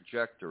their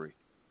trajectory.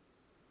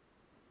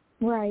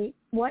 Right.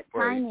 What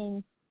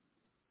timing?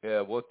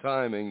 Yeah, what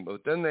timing?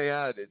 But then they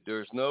added,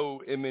 there's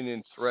no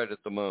imminent threat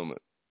at the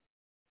moment.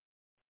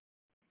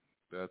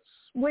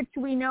 Which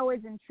we know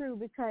isn't true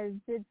because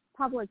it's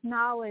public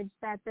knowledge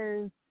that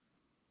there's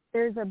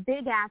a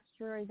big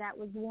asteroid that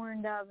was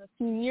warned of a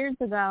few years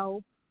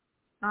ago.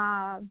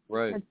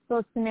 Right. It's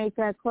supposed to make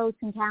a close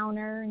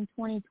encounter in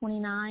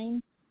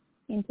 2029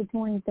 into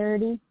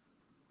 2030.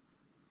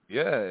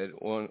 Yeah,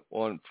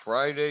 on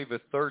Friday the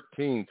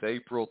 13th,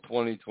 April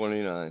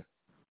 2029.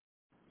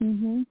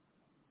 Mhm.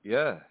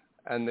 Yeah,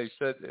 and they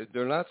said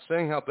they're not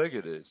saying how big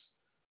it is.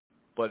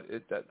 But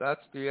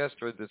that's the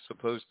asteroid that's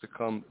supposed to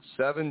come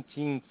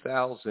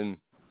 17,000.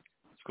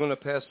 It's going to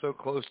pass so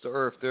close to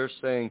Earth. They're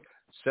saying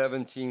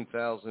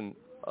 17,000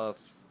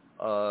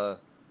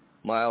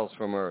 miles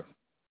from Earth.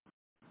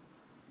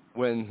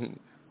 When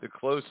the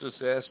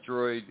closest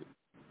asteroid,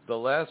 the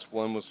last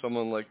one, was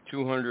someone like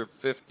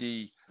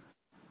 250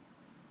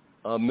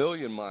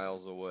 million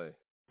miles away.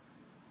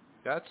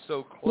 That's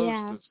so close.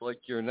 Yeah. It's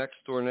like your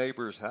next door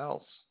neighbor's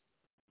house.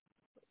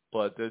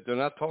 But they're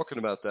not talking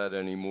about that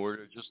anymore.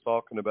 They're just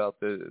talking about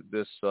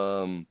this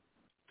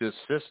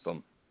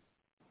system.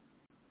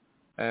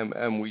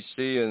 And we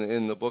see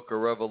in the book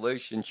of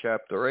Revelation,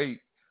 chapter 8,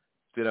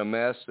 that a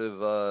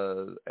massive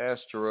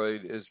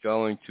asteroid is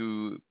going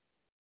to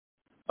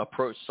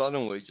approach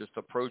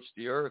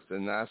the Earth,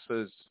 and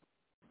NASA's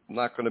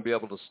not going to be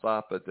able to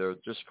stop it. They're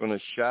just going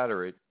to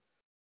shatter it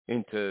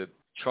into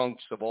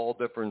chunks of all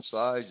different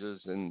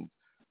sizes, and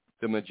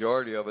the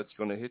majority of it's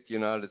going to hit the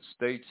United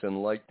States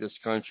and light this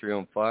country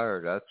on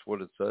fire. That's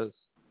what it says.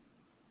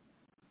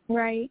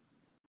 Right.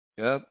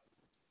 Yep.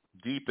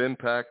 Deep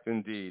impact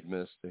indeed,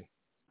 Misty.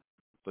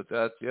 But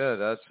that's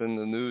in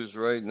the news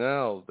right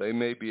now. They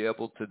may be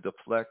able to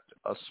deflect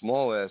a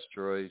small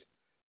asteroid,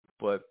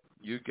 but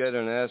you get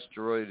an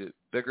asteroid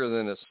bigger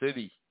than a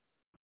city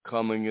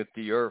coming at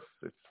the Earth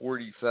at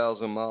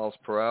 40,000 miles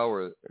per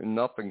hour, and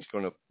nothing's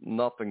going to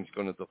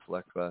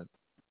deflect that.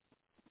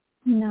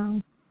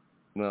 No.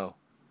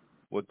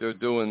 What they're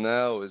doing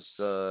now is,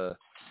 I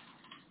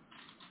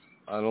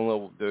don't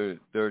know,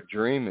 they're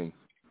dreaming.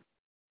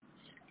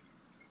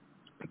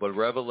 But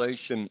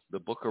Revelation, the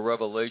book of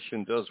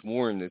Revelation does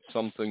warn that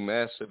something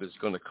massive is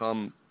going to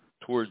come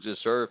towards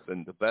this earth,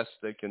 and the best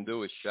they can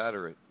do is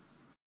shatter it.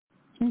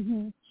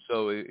 Mm-hmm.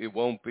 So it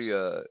won't be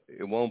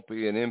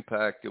an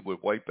impact that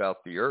would wipe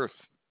out the earth.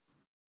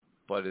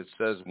 But it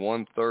says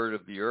 1/3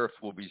 of the earth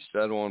will be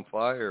set on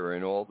fire,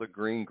 and all the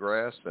green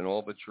grass and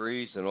all the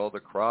trees and all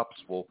the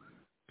crops will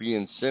be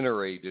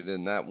incinerated,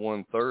 and that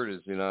 1/3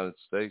 is the United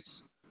States.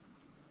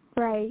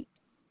 Right.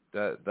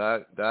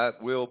 That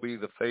will be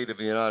the fate of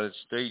the United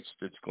States.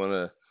 That's going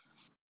to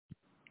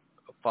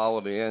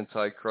follow the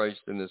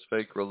Antichrist and his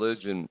fake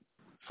religion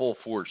full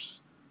force.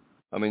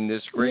 I mean,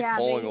 this great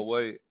falling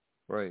away.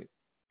 Right.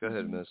 Go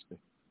ahead, Misty.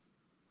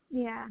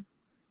 Yeah.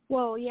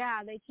 Well,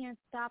 yeah, they can't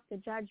stop the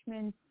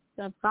judgments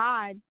of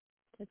God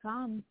to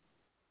come.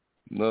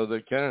 No,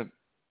 they can't.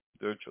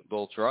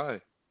 They'll try,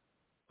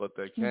 but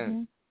they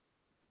can't.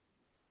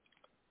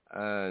 Mm-hmm.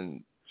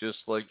 And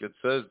just like it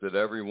says that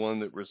everyone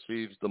that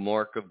receives the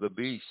mark of the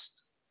beast,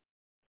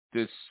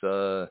 this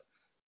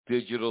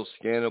digital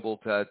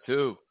scannable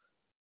tattoo,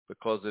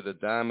 because of the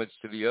damage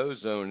to the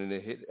ozone and a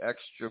hit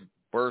extra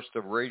burst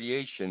of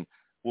radiation,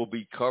 will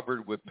be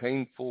covered with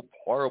painful,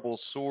 horrible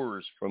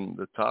sores from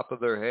the top of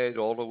their head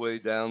all the way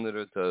down to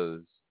their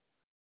toes.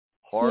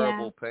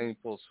 Horrible,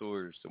 painful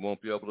sores. They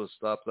won't be able to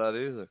stop that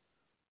either.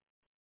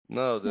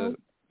 No,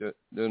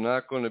 they're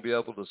not going to be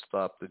able to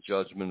stop the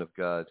judgment of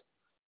God.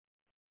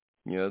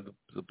 You know,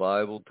 the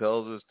Bible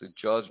tells us the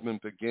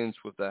judgment begins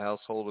with the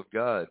household of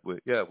God.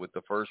 With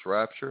the first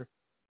rapture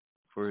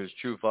for his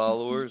true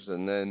followers,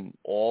 and then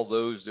all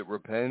those that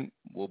repent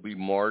will be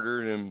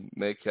martyred and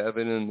make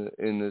heaven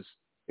in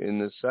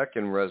the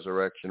second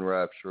resurrection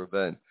rapture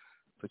event.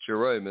 But you're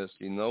right,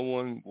 Misty. No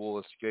one will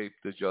escape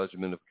the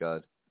judgment of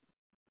God.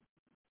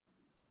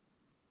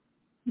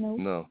 Nope.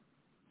 No,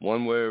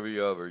 one way or the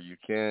other, you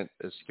can't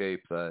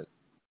escape that.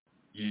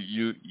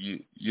 You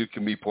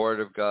can be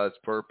part of God's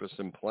purpose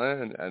and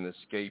plan and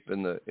escape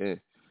in the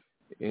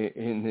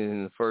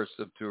first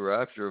of two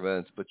rapture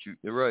events, but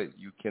you're right.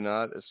 You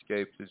cannot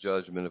escape the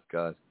judgment of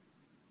God.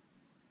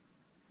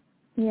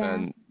 Yeah.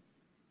 And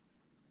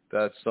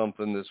that's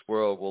something this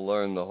world will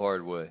learn the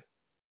hard way,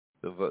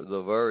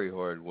 the very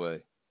hard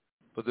way.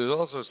 But there's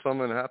also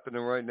something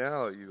happening right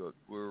now.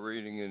 We're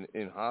reading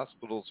in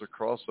hospitals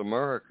across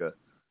America.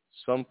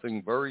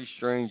 Something very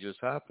strange is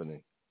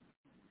happening.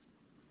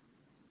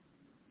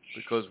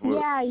 Because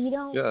you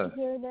don't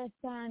hear this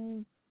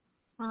on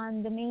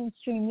the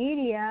mainstream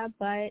media,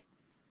 but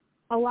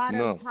a lot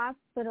of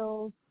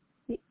hospitals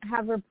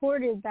have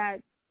reported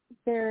that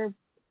they're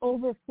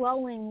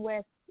overflowing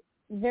with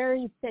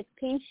very sick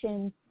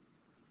patients,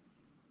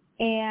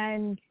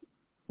 and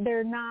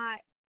they're not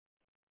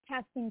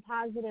testing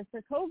positive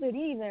for COVID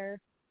either.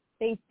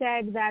 They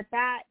said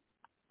that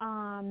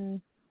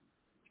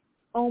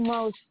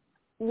almost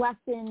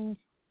lessened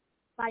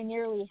by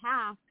nearly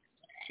half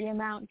the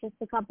amount just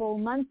a couple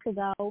months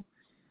ago.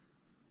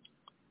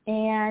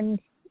 And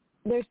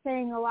they're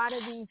saying a lot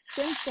of these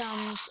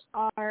symptoms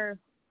are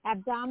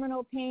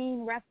abdominal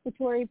pain,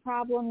 respiratory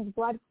problems,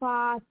 blood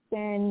clots,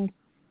 and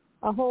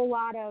a whole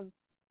lot of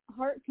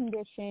heart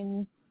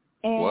conditions.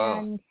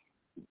 And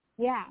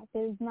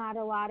there's not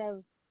a lot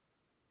of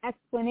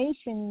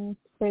explanations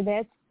for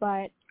this,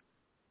 but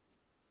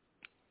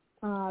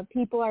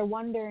people are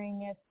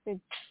wondering if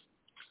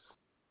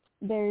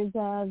there's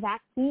a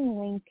vaccine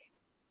link.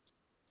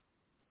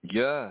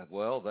 Yeah,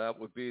 well, that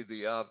would be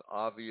the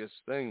obvious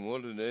thing,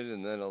 wouldn't it?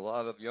 And then a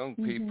lot of young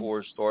people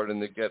are starting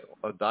to get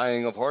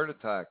dying of heart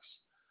attacks,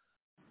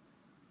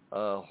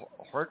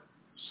 heart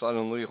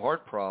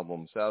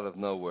problems out of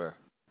nowhere.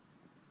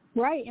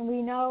 Right, and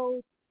we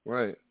know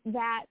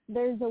that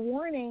there's a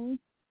warning.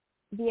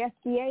 The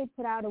FDA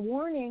put out a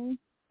warning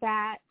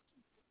that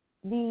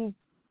these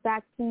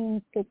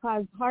vaccines could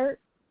cause heart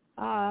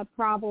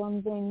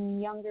problems in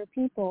younger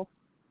people.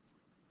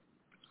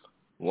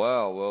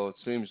 Wow, well, it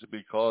seems to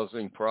be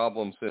causing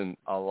problems in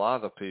a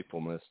lot of people,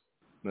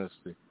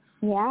 Misty.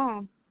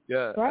 Yeah.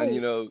 Yeah, right.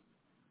 And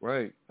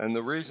and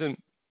the reason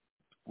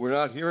we're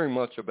not hearing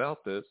much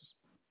about this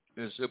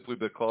is simply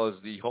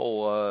because the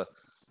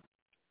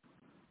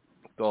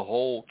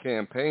whole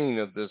campaign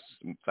of this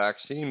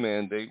vaccine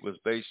mandate was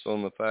based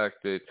on the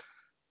fact that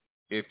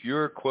if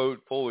you're, quote,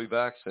 fully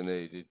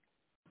vaccinated,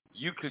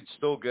 you could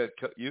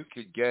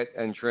get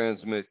and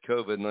transmit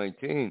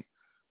COVID-19,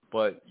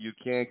 but you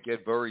can't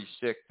get very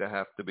sick to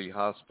have to be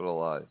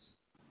hospitalized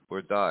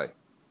or die.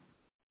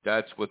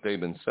 That's what they've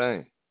been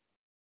saying.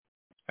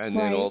 And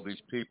then all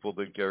these people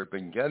that have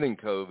been getting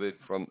COVID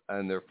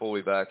and they're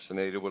fully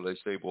vaccinated, well, they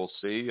say, well,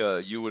 see,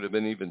 you would have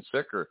been even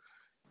sicker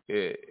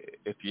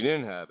if you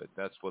didn't have it.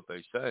 That's what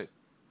they say.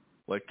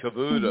 Like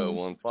Cavuto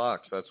on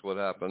Fox, that's what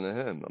happened to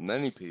him.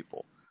 Many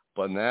people.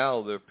 But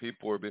now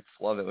people are being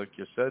flooded. Like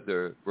you said,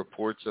 there are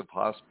reports of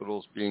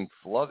hospitals being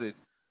flooded,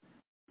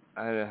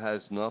 and it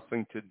has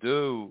nothing to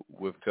do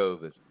with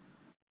COVID.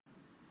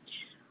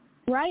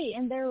 Right,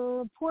 and there were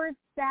reports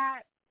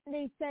that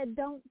they said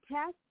don't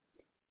test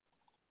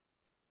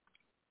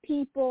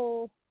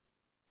people,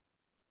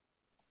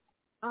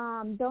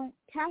 don't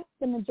test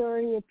the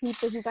majority of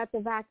people who got the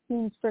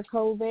vaccines for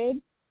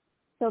COVID.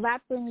 So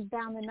that brings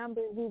down the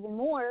numbers even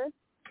more.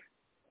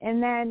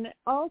 And then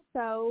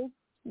also,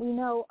 we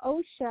know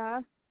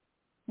OSHA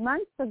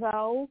months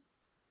ago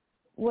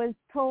was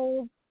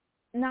told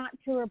not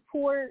to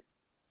report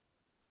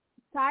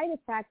side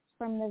effects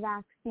from the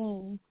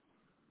vaccine.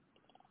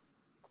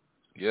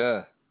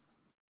 Yeah.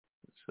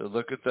 So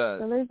look at that.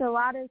 So there's a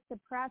lot of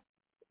suppressed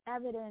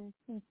evidence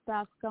and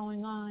stuff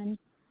going on.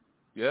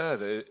 Yeah,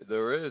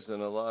 there is,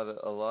 and a lot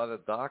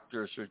of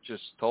doctors are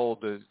just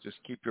told to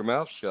just keep your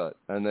mouth shut,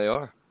 and they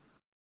are.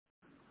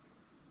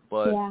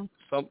 But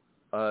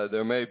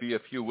there may be a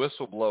few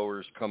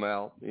whistleblowers come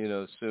out,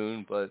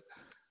 soon. But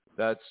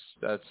that's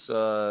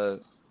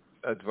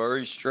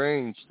very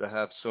strange to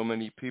have so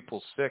many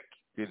people sick.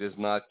 It is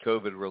not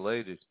COVID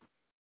related,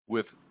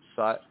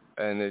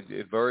 and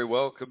it very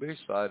well could be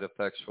side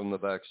effects from the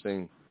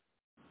vaccine.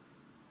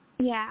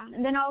 Yeah,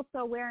 and then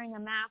also wearing a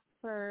mask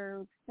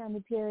for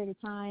extended period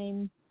of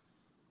time,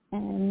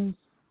 and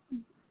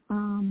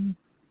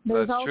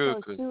there's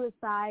also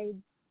suicides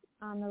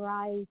on the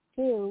rise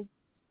too.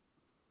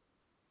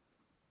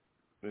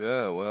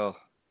 Yeah, well,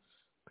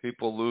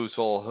 people lose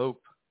all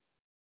hope.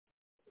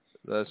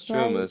 That's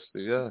true,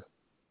 Misty. Yeah,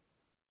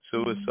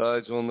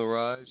 suicides on the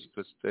rise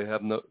because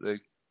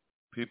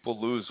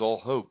people lose all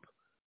hope.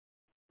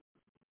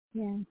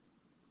 Yeah.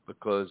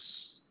 Because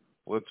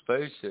let's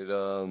face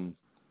it,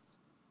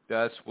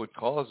 that's what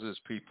causes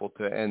people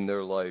to end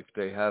their life.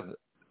 They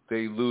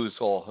lose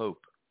all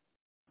hope.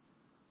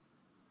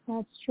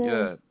 That's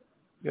true.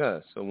 Yeah.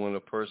 So when a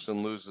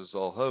person loses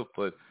all hope,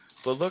 but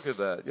look at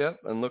that. Yep.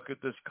 And look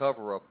at this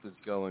cover-up that's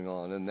going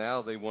on. And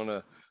now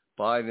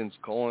Biden's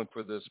calling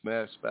for this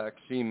mass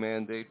vaccine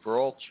mandate for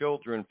all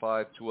children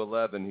 5 to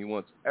 11. He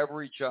wants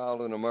every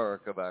child in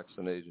America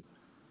vaccinated.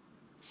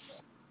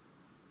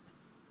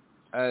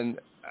 And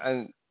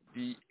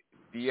the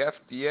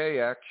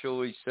FDA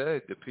actually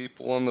said, the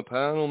people on the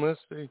panel,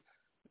 Misty,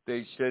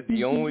 they said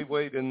the only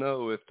way to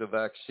know if the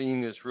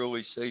vaccine is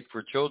really safe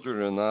for children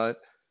or not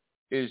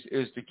is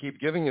to keep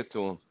giving it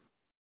to them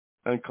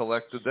and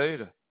collect the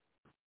data.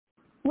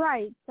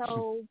 Right.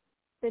 So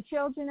the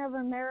children of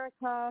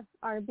America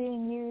are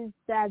being used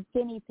as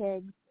guinea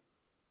pigs.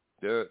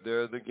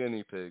 They're the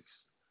guinea pigs.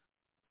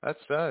 That's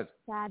sad.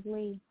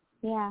 Sadly,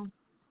 yeah.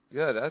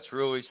 Yeah, that's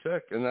really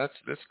sick, and that's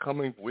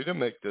coming. We didn't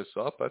make this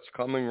up. That's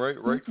coming right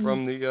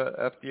from the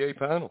FDA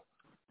panel.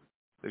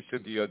 They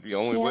said the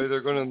only way they're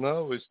going to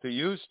know is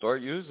to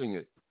start using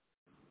it.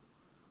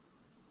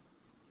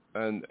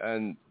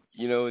 And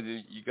you know,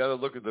 you got to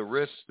look at the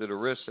risks. Do the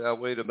risks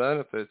outweigh the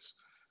benefits?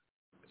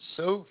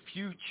 So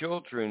few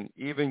children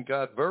even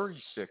got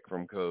very sick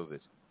from COVID.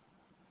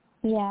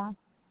 Yeah.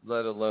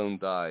 Let alone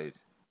died.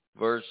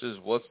 Versus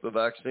what's the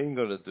vaccine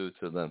going to do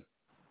to them?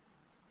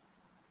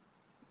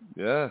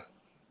 Yeah.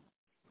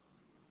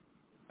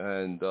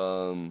 And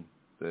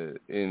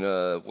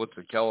in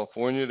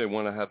California, they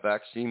want to have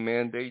vaccine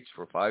mandates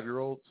for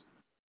 5-year-olds,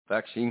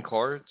 vaccine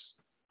cards.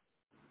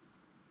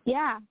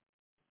 Yeah.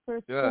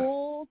 For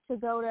school, to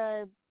go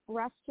to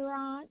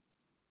restaurants,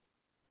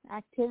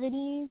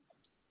 activities.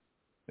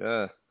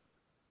 Yeah.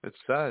 It's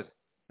sad.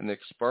 An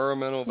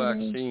experimental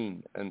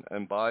vaccine,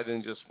 and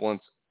Biden just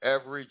wants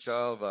every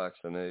child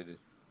vaccinated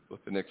with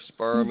an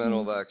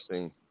experimental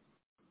vaccine.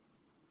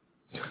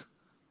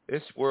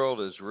 This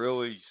world is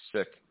really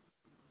sick.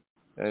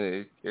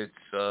 And it's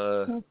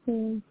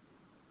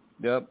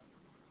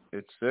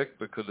sick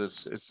because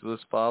it's this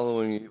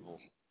following evil.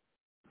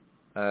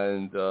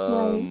 And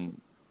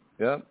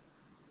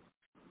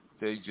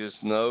they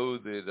just know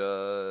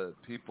that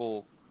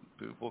people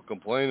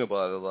complain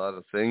about a lot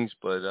of things,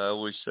 but I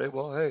always say,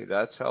 well, hey,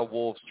 that's how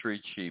wolves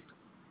treat sheep.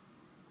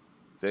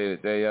 They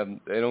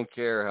don't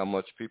care how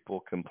much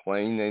people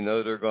complain. They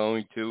know they're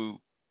going to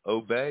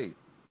obey.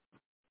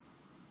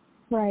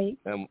 Right.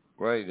 And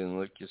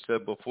like you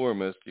said before,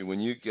 Misty, when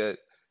you get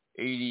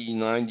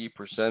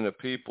 80-90% of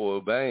people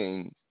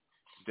obeying,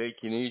 they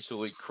can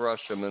easily crush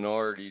a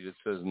minority that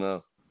says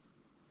no.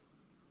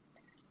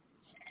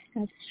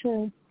 That's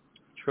true.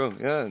 True,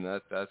 yeah, and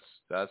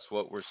that's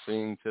what we're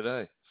seeing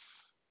today.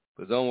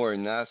 But don't worry,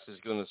 NASA's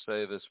going to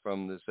save us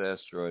from this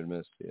asteroid,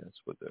 Misty.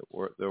 That's what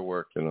they're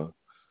working on.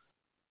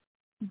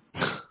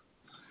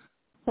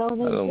 So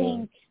they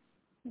think.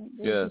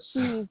 Yes.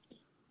 Deceived.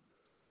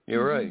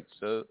 You're right.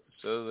 So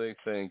they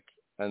think,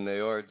 and they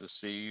are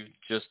deceived,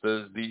 just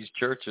as these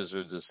churches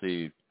are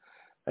deceived.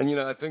 And you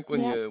know, I think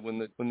when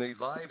they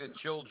lie to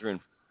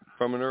children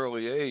from an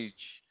early age,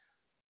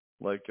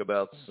 like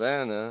about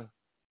Santa,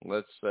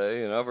 let's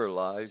say, and other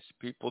lies,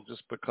 people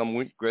just become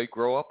weak. They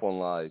grow up on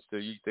lies.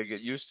 They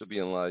get used to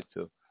being lied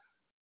to.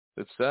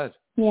 It's sad.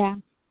 Yeah.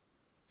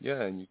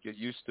 Yeah, and you get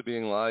used to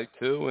being lied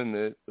to, and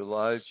the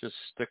lies just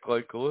stick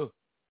like glue.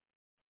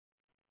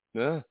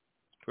 Yeah,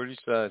 pretty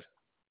sad.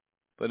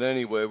 But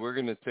anyway, we're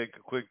going to take a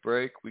quick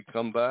break. We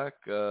come back.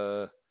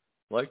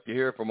 Like to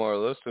hear from our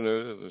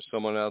listeners. If there's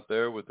someone out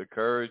there with the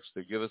courage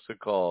to give us a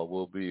call,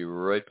 we'll be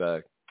right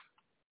back.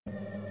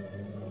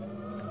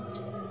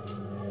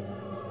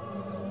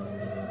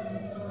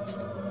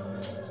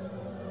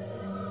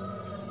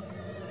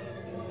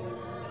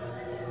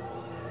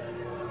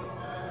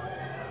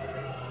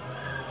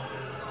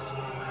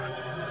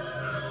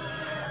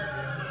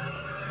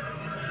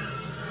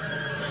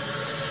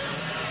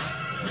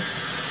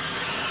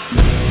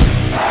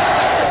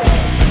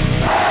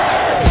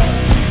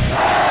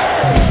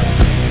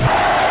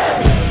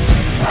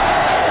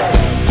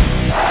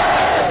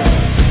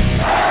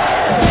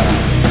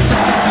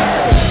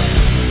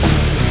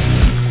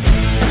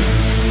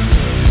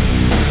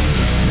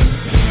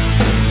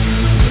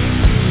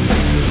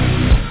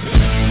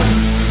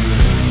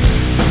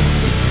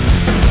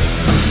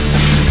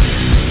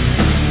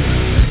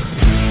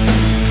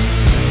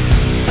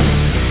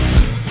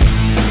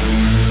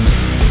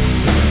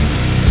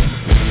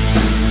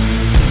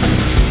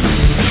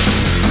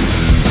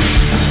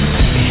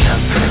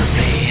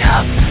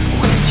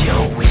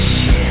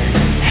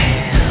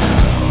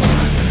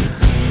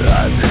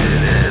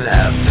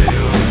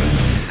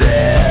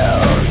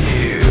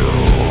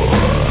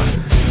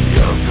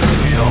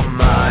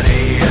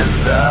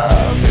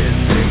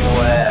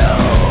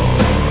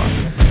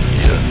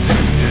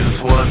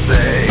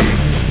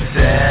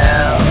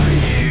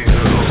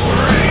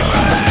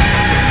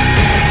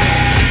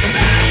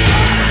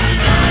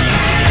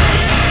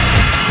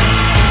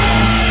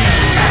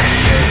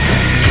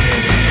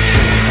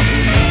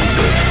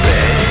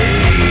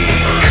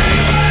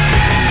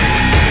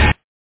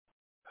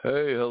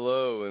 Hey,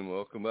 hello, and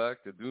welcome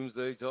back to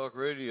Doomsday Talk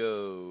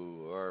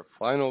Radio, our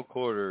final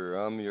quarter.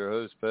 I'm your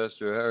host,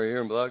 Pastor Harry,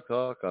 here in Black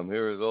Talk. I'm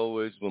here as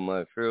always with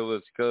my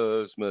fearless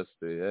co-host,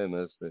 Misty. Hey,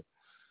 Misty.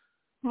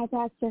 Hi,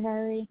 Pastor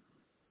Harry.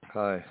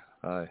 Hi.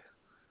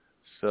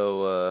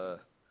 So,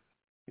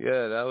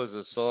 that was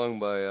a song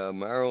by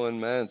Marilyn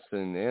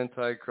Manson,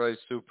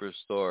 Antichrist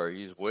Superstar.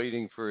 He's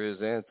waiting for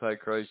his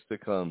Antichrist to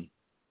come.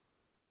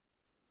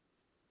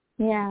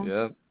 Yeah.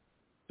 Yep.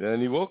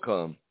 And he will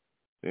come.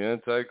 The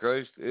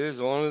Antichrist is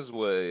on his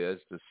way as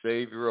the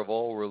savior of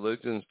all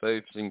religions,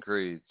 faiths, and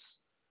creeds.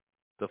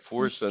 To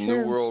force a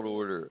new world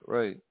order.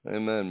 Right.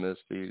 Amen,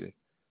 Misty.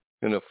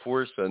 Going to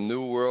force a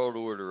new world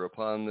order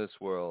upon this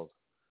world.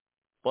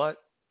 But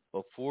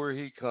before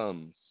he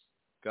comes,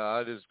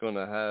 God is going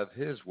to have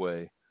his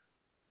way,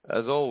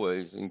 as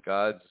always. And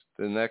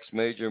the next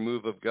major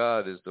move of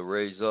God is to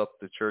raise up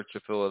the Church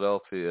of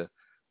Philadelphia,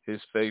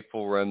 his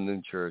faithful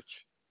remnant church.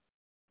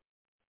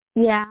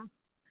 Yeah.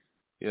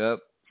 Yep.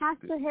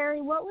 Pastor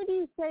Harry, what would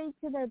you say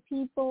to the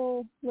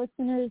people,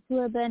 listeners who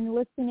have been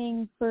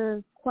listening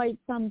for quite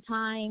some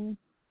time?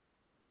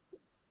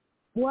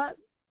 What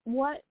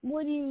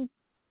would you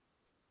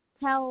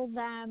tell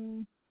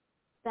them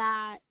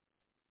that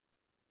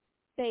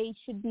they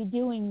should be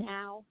doing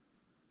now?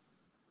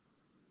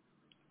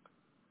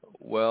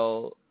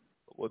 Well,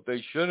 what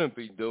they shouldn't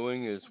be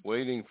doing is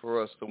waiting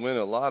for us to win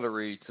a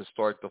lottery to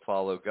start to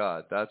follow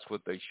God. That's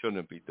what they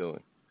shouldn't be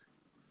doing.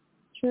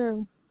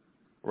 True.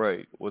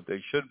 Right. What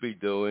they should be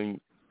doing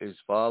is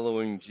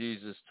following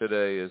Jesus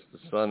today as the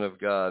Son of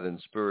God in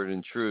spirit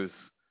and truth.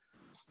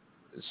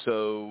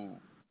 So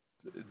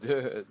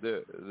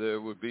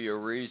there would be a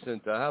reason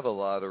to have a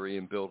lottery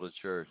and build a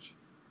church.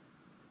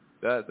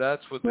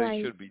 That's what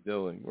they should be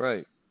doing,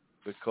 right?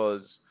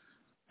 Because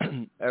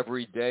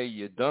every day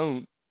you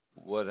don't,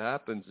 what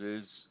happens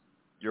is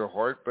your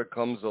heart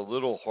becomes a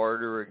little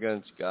harder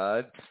against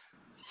God,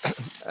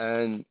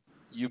 and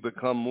you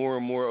become more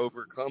and more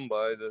overcome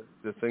by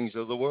the things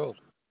of the world.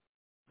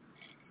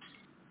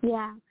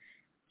 Yeah.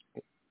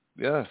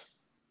 Yeah.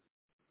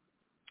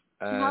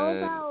 How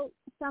about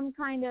some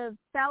kind of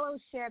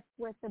fellowship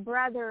with the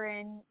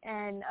brethren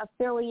and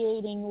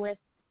affiliating with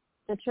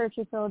the Church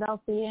of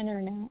Philadelphia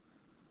Internet?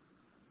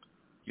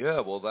 Yeah,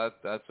 well,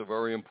 that's a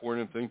very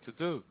important thing to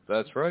do.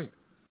 That's right.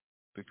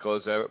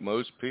 Because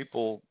most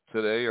people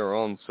today are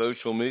on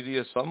social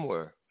media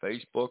somewhere,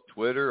 Facebook,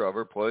 Twitter,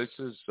 other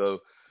places.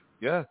 So,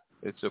 yeah,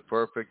 it's a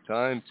perfect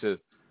time to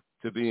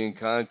be in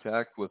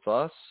contact with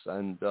us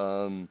and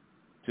to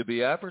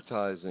be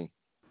advertising,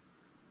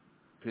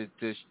 to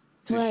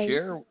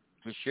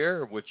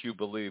share what you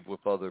believe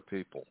with other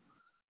people.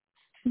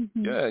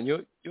 Mm-hmm. Yeah, and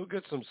you'll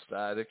get some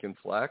static and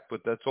flack,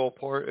 but that's all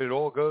part. It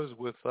all goes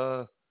with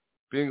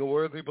being a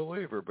worthy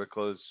believer,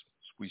 because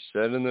we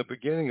said in the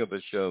beginning of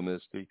the show,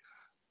 Misty,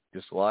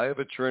 this lie of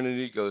a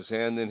Trinity goes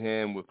hand in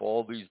hand with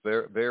all these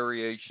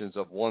variations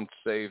of once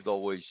saved,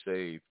 always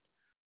saved.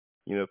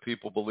 You know,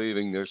 people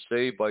believing they're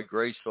saved by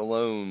grace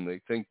alone. They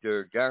think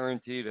they're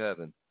guaranteed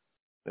heaven.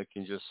 They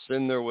can just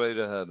sin their way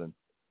to heaven.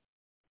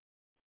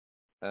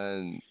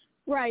 And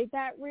right,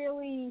 that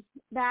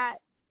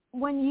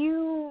when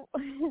you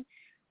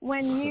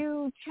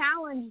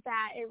challenge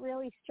that, it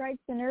really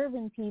strikes a nerve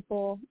in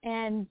people.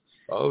 And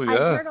oh yeah, I've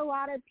heard a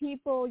lot of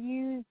people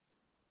use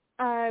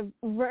a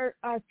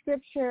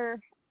scripture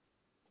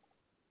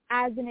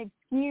as an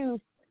excuse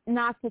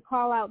not to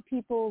call out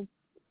people's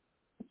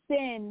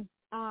sin.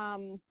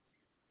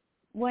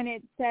 When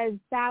it says,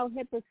 "Thou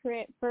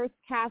hypocrite, first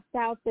cast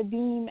out the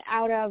beam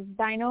out of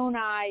thine own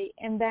eye,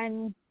 and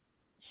then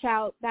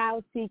shalt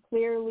thou see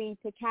clearly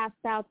to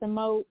cast out the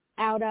mote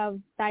out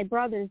of thy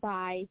brother's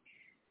eye."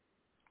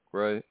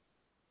 Right.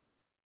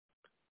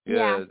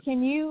 Yeah.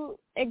 Can you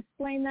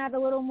explain that a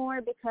little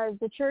more? Because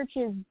the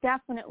churches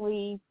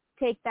definitely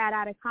take that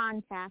out of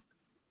context.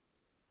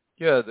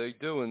 Yeah, they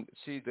do. And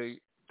see,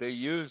 they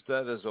use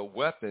that as a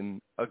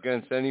weapon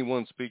against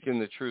anyone speaking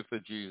the truth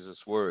of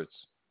Jesus'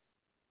 words.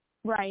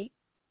 Right.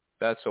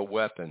 That's a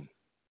weapon.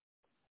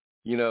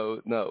 You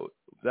know, no,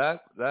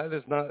 that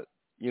is not,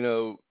 you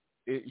know,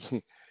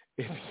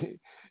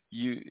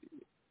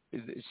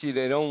 see,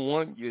 they don't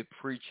want you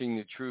preaching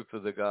the truth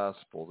of the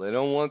gospel. They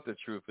don't want the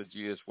truth of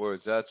Jesus'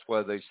 words. That's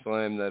why they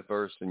slam that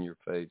verse in your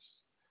face.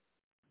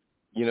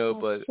 You know,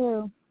 that's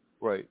true.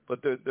 Right.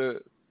 But you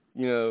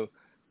know,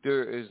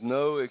 there is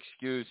no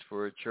excuse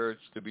for a church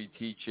to be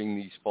teaching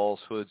these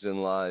falsehoods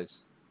and lies.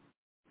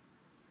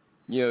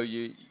 You know,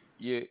 you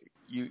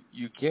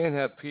can't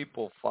have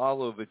people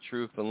follow the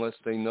truth unless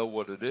they know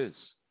what it is.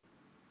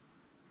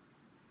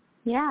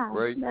 Yeah,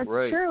 right, that's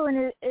right. true.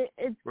 And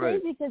it's right.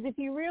 crazy because if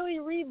you really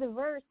read the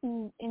verse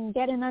and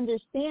get an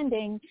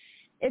understanding,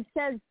 it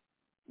says,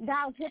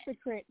 "Thou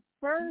hypocrite,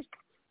 first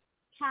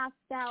cast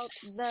out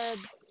the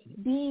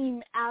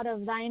beam out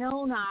of thine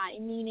own eye,"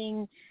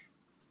 meaning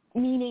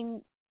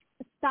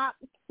stop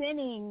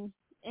sinning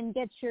and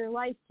get your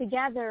life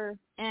together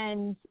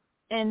and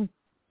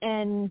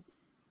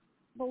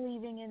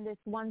believing in this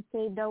once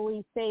saved,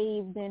 always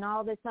saved and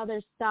all this other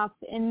stuff,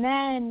 and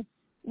then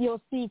you'll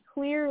see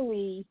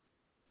clearly,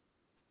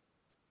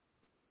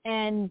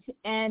 and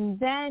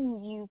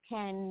then you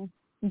can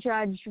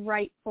judge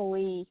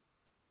rightfully.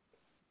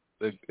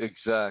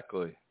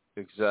 Exactly.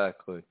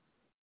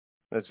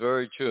 That's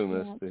very true,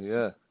 Misty.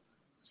 Yeah.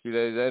 See,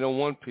 they don't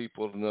want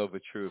people to know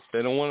the truth.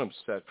 They don't want them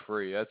set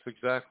free. That's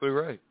exactly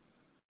right.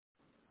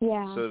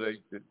 Yeah. So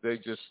they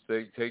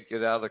take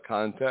it out of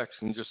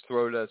context and just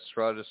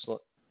try to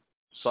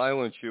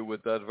silence you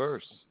with that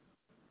verse.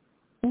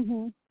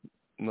 Mhm.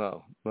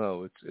 No,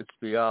 it's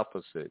the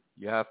opposite.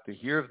 You have to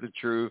hear the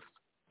truth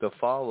to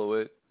follow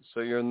it,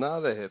 so you're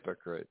not a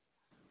hypocrite.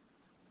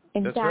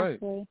 Exactly.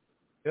 That's right.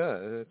 Yeah,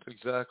 that's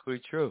exactly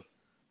true.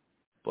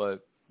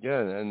 But Yeah,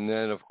 and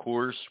then, of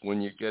course,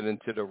 when you get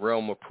into the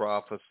realm of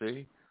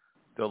prophecy,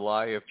 the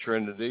lie of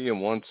Trinity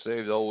and once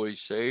saved, always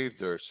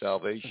saved, or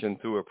salvation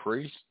through a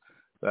priest,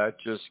 that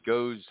just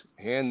goes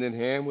hand in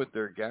hand with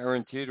their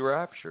guaranteed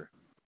rapture.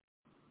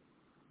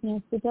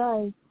 Yes, it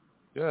does.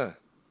 Yeah.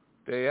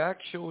 They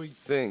actually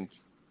think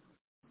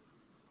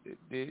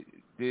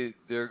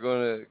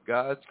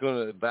God's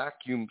going to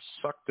vacuum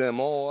suck them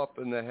all up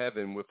into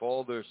heaven with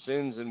all their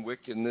sins and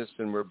wickedness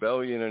and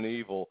rebellion and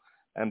evil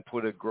and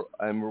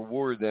and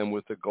reward them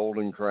with a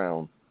golden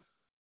crown.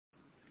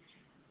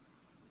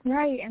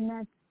 Right, and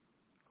that's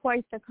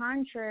quite the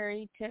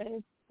contrary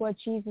to what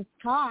Jesus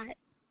taught.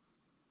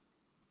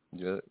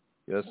 Yeah,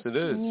 yes, it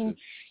is. I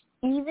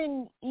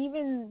mean,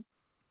 even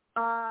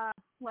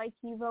like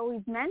you've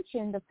always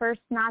mentioned, the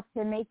first not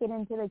to make it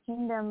into the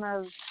kingdom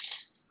of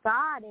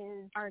God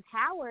are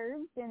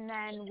cowards, and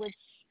then which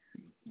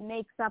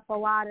makes up a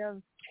lot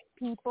of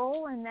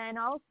people, and then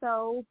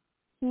also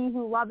he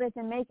who loveth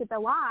and maketh a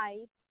lie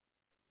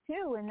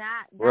too, and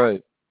that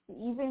right.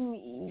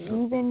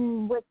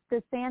 Even with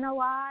the Santa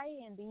lie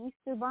and the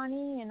Easter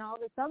Bunny and all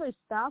this other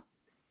stuff,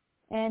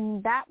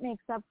 and that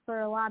makes up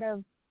for a lot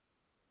of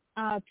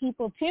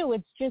people too.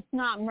 It's just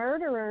not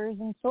murderers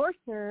and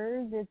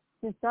sorcerers; it's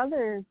this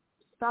other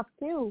stuff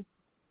too.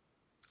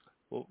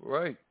 Well,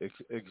 right,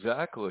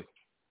 exactly.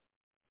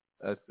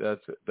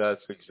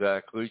 That's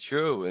exactly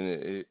true.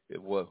 And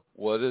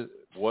what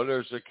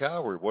is a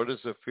coward? What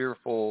is a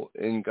fearful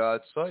in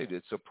God's sight?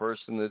 It's a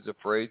person that's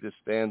afraid to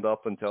stand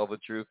up and tell the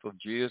truth of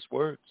Jesus'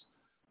 words.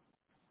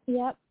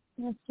 Yep,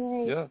 that's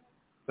right.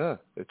 Yeah.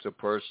 It's a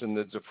person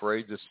that's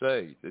afraid to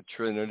say the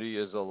Trinity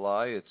is a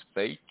lie. It's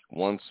fake.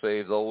 Once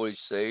saved, always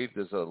saved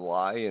is a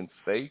lie and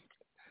fake,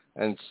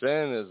 and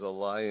sin is a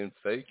lie and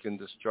fake and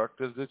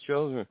destructive to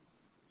children.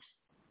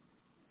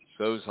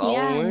 So's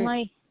Halloween.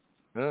 Yeah,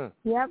 yeah.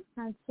 Yep,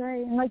 that's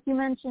right. And like you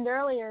mentioned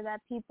earlier, that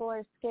people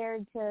are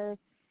scared to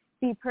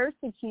be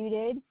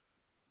persecuted.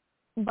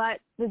 But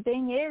the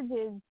thing is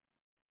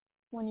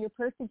when you're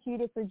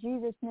persecuted for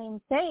Jesus'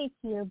 name's sake,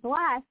 you're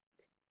blessed,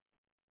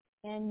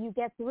 and you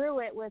get through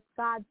it with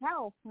God's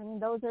help. I mean,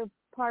 those are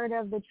part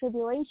of the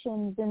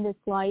tribulations in this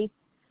life.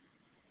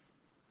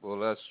 Well,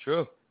 that's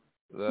true.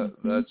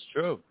 That's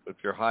true. If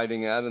you're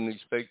hiding out in these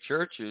fake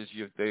churches,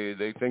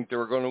 they think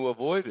they're going to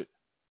avoid it.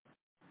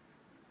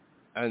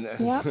 And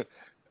yep.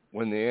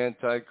 when the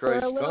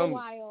Antichrist comes, for a little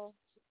while.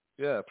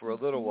 Yeah, for a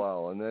little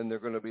while, and then they're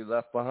going to be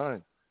left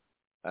behind.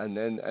 And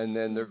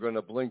then they're going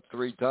to blink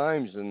 3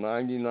 times, and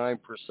 99%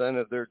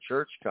 of their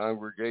church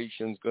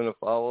congregation is going to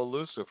follow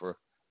Lucifer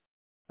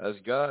as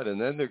God, and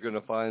then they're going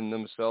to find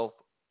themselves,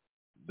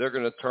 they're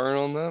going to turn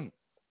on them.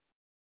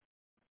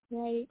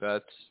 Right.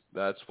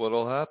 That's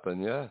what'll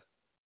happen, yeah.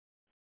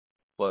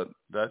 But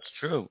that's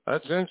true.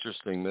 That's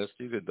interesting,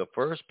 Misty, that the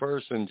first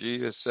person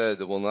Jesus said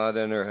that will not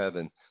enter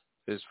heaven,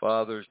 his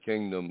Father's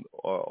kingdom,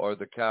 are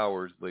the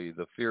cowardly,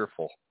 the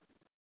fearful,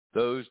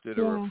 those that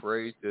are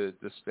afraid to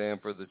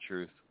stand for the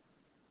truth.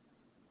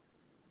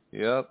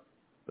 Yep,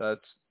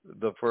 that's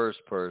the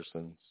first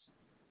persons.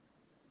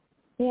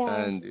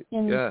 Yeah, and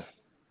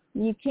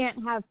you can't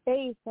have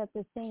faith at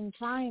the same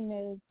time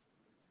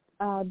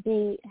as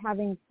be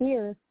having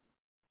fear,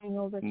 being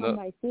overcome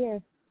by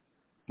fear.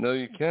 No,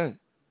 you can't.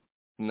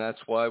 And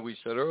that's why we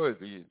said earlier,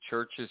 the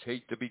churches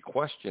hate to be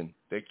questioned.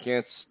 They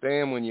can't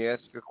stand when you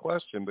ask a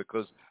question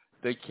because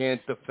they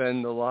can't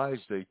defend the lies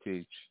they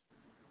teach.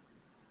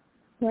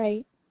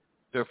 Right.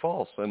 They're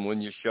false. And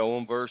when you show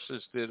them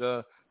verses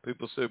that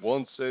people say,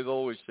 once saved,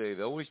 always saved,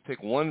 they always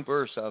take one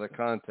verse out of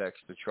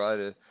context to try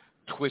to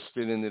twist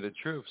it into the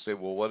truth. Say,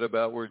 well, what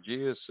about where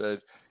Jesus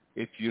said,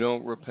 if you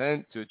don't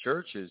repent to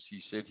churches,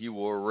 he said he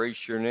will erase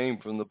your name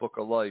from the book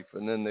of life,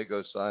 and then they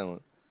go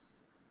silent.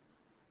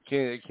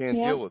 They can't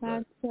deal with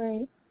that. That's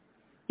right.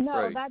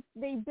 No, right.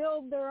 They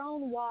build their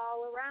own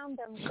wall around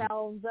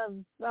themselves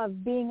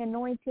of being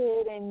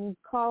anointed and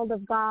called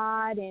of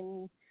God,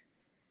 and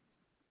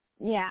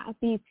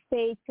these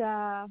fake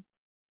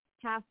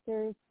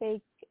pastors,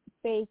 fake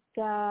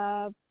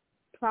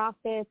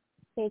prophets,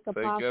 fake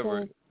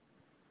apostles.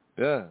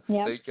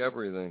 Fake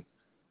everything.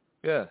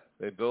 Yeah,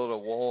 they build a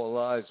wall of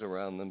lies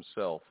around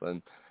themselves,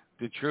 and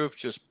the truth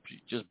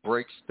just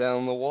breaks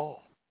down the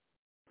wall.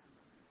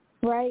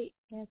 Right.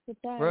 Yes, it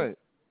does. Right.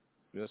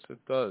 Yes,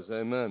 it does.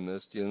 Amen,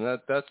 Misty. And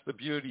that's the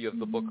beauty of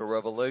the book of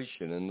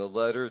Revelation and the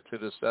letter to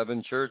the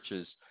 7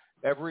 churches.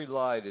 Every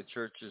lie the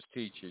churches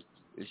teach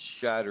is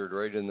shattered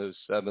right in those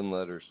 7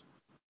 letters.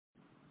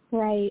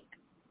 Right.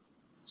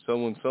 So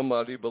when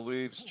somebody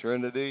believes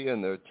Trinity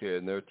and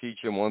they're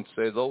teaching once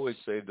saved, always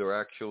saved, they're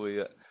actually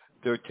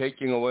they're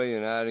taking away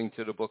and adding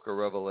to the book of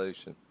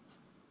Revelation.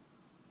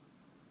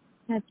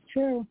 That's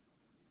true.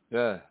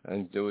 Yeah,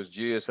 and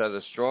Jesus had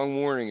a strong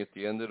warning at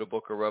the end of the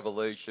book of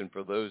Revelation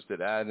for those that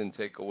add and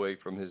take away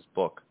from his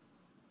book.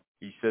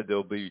 He said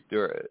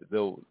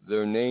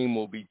their name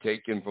will be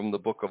taken from the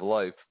book of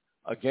life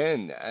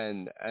again,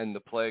 and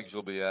the plagues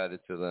will be added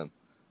to them.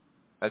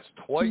 That's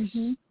twice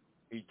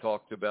he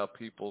talked about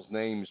people's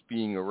names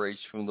being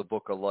erased from the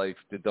book of life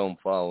that don't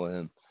follow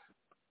him.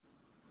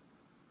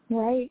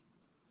 Right.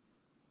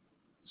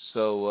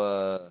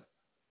 So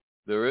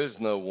there is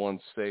no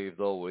once saved,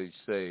 always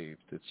saved.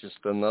 It's just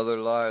another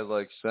lie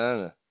like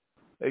Santa.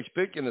 Hey,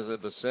 speaking of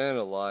the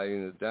Santa lie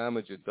and the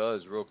damage it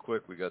does, real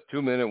quick, we got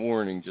 2-minute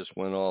warning just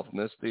went off,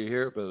 Misty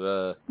here,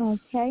 but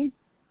Okay.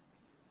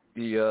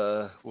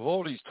 With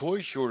all these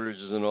toy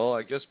shortages and all,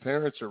 I guess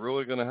parents are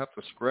really going to have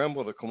to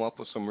scramble to come up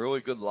with some really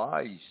good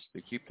lies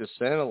to keep the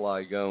Santa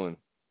lie going.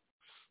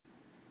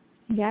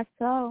 Guess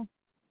so.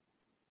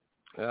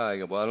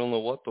 Yeah, well, I don't know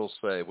what they'll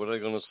say. What are they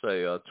going to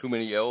say? Too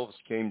many elves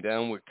came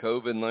down with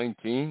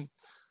COVID-19?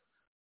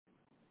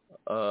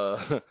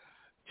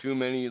 Too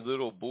many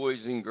little boys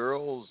and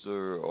girls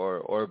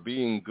are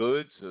being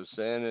good, so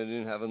Santa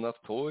didn't have enough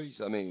toys?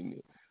 I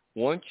mean,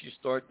 once you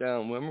start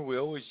down, remember we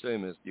always say,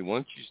 Misty,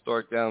 once you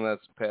start down that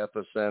path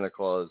of Santa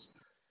Claus,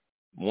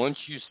 once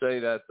you say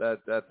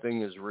that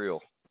thing is real,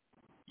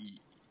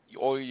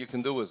 all you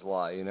can do is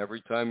lie. And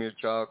every time your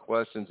child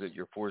questions it,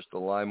 you're forced to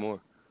lie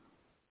more.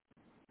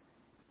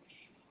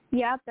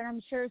 Yep, and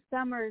I'm sure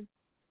some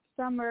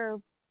are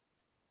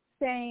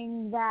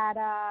saying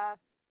that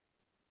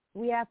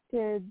we have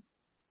to,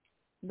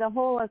 the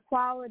whole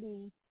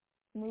equality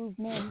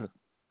movement.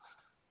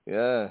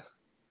 Yeah,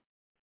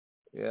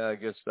 I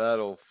guess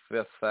that'll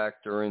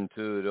factor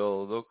into it.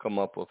 They'll come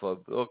up.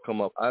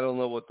 I don't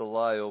know what the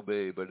lie will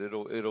be, but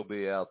it'll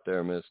be out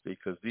there, Misty,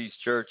 because these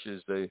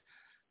churches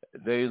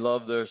they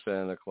love their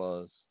Santa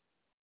Claus.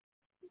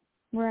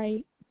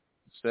 Right.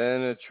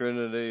 Santa,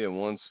 Trinity, and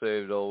once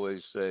saved,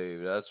 always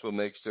saved. That's what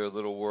makes their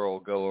little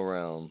world go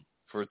around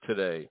for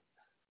today.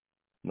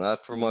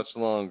 Not for much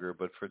longer,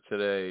 but for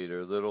today.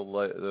 Their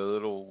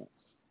little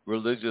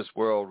religious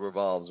world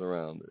revolves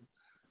around it.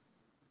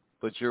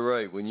 But you're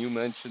right. When you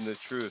mention the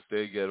truth,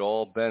 they get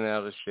all bent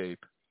out of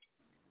shape.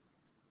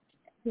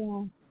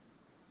 Yeah.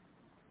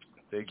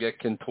 They get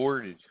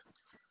contorted.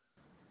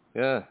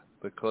 Yeah,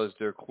 because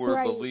their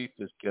core belief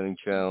is getting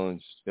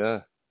challenged.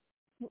 Yeah.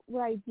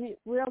 Right.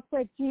 Real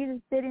quick, Jesus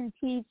didn't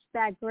teach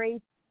that grace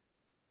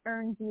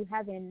earns you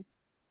heaven.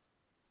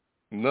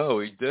 No,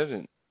 he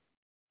didn't.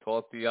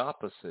 Taught the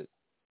opposite.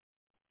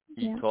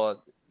 He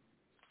taught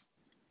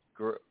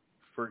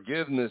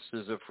forgiveness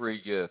is a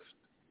free gift,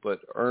 but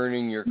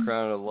earning your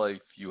crown of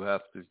life you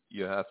have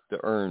to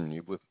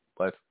earn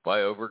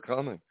by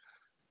overcoming.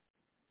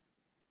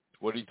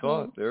 It's what he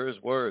taught. There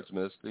is words,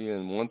 Misty,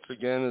 and once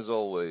again, as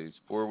always,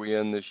 before we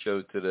end this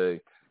show today,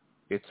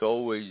 it's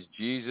always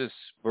Jesus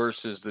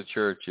versus the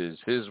churches,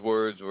 his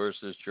words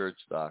versus church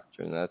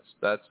doctrine.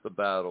 That's the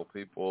battle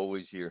people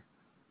always hear.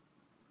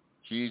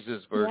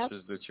 Jesus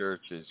versus the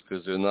churches,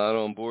 because they're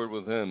not on board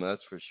with him,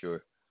 that's for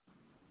sure.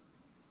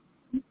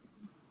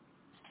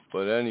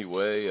 But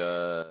anyway,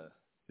 the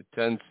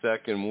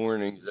 10-second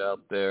warnings out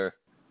there.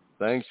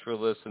 Thanks for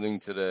listening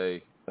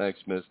today. Thanks,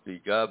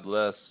 Misty. God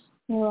bless.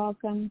 You're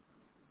welcome.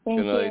 Thank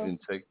you. Good night and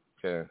take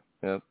care.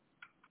 Yep.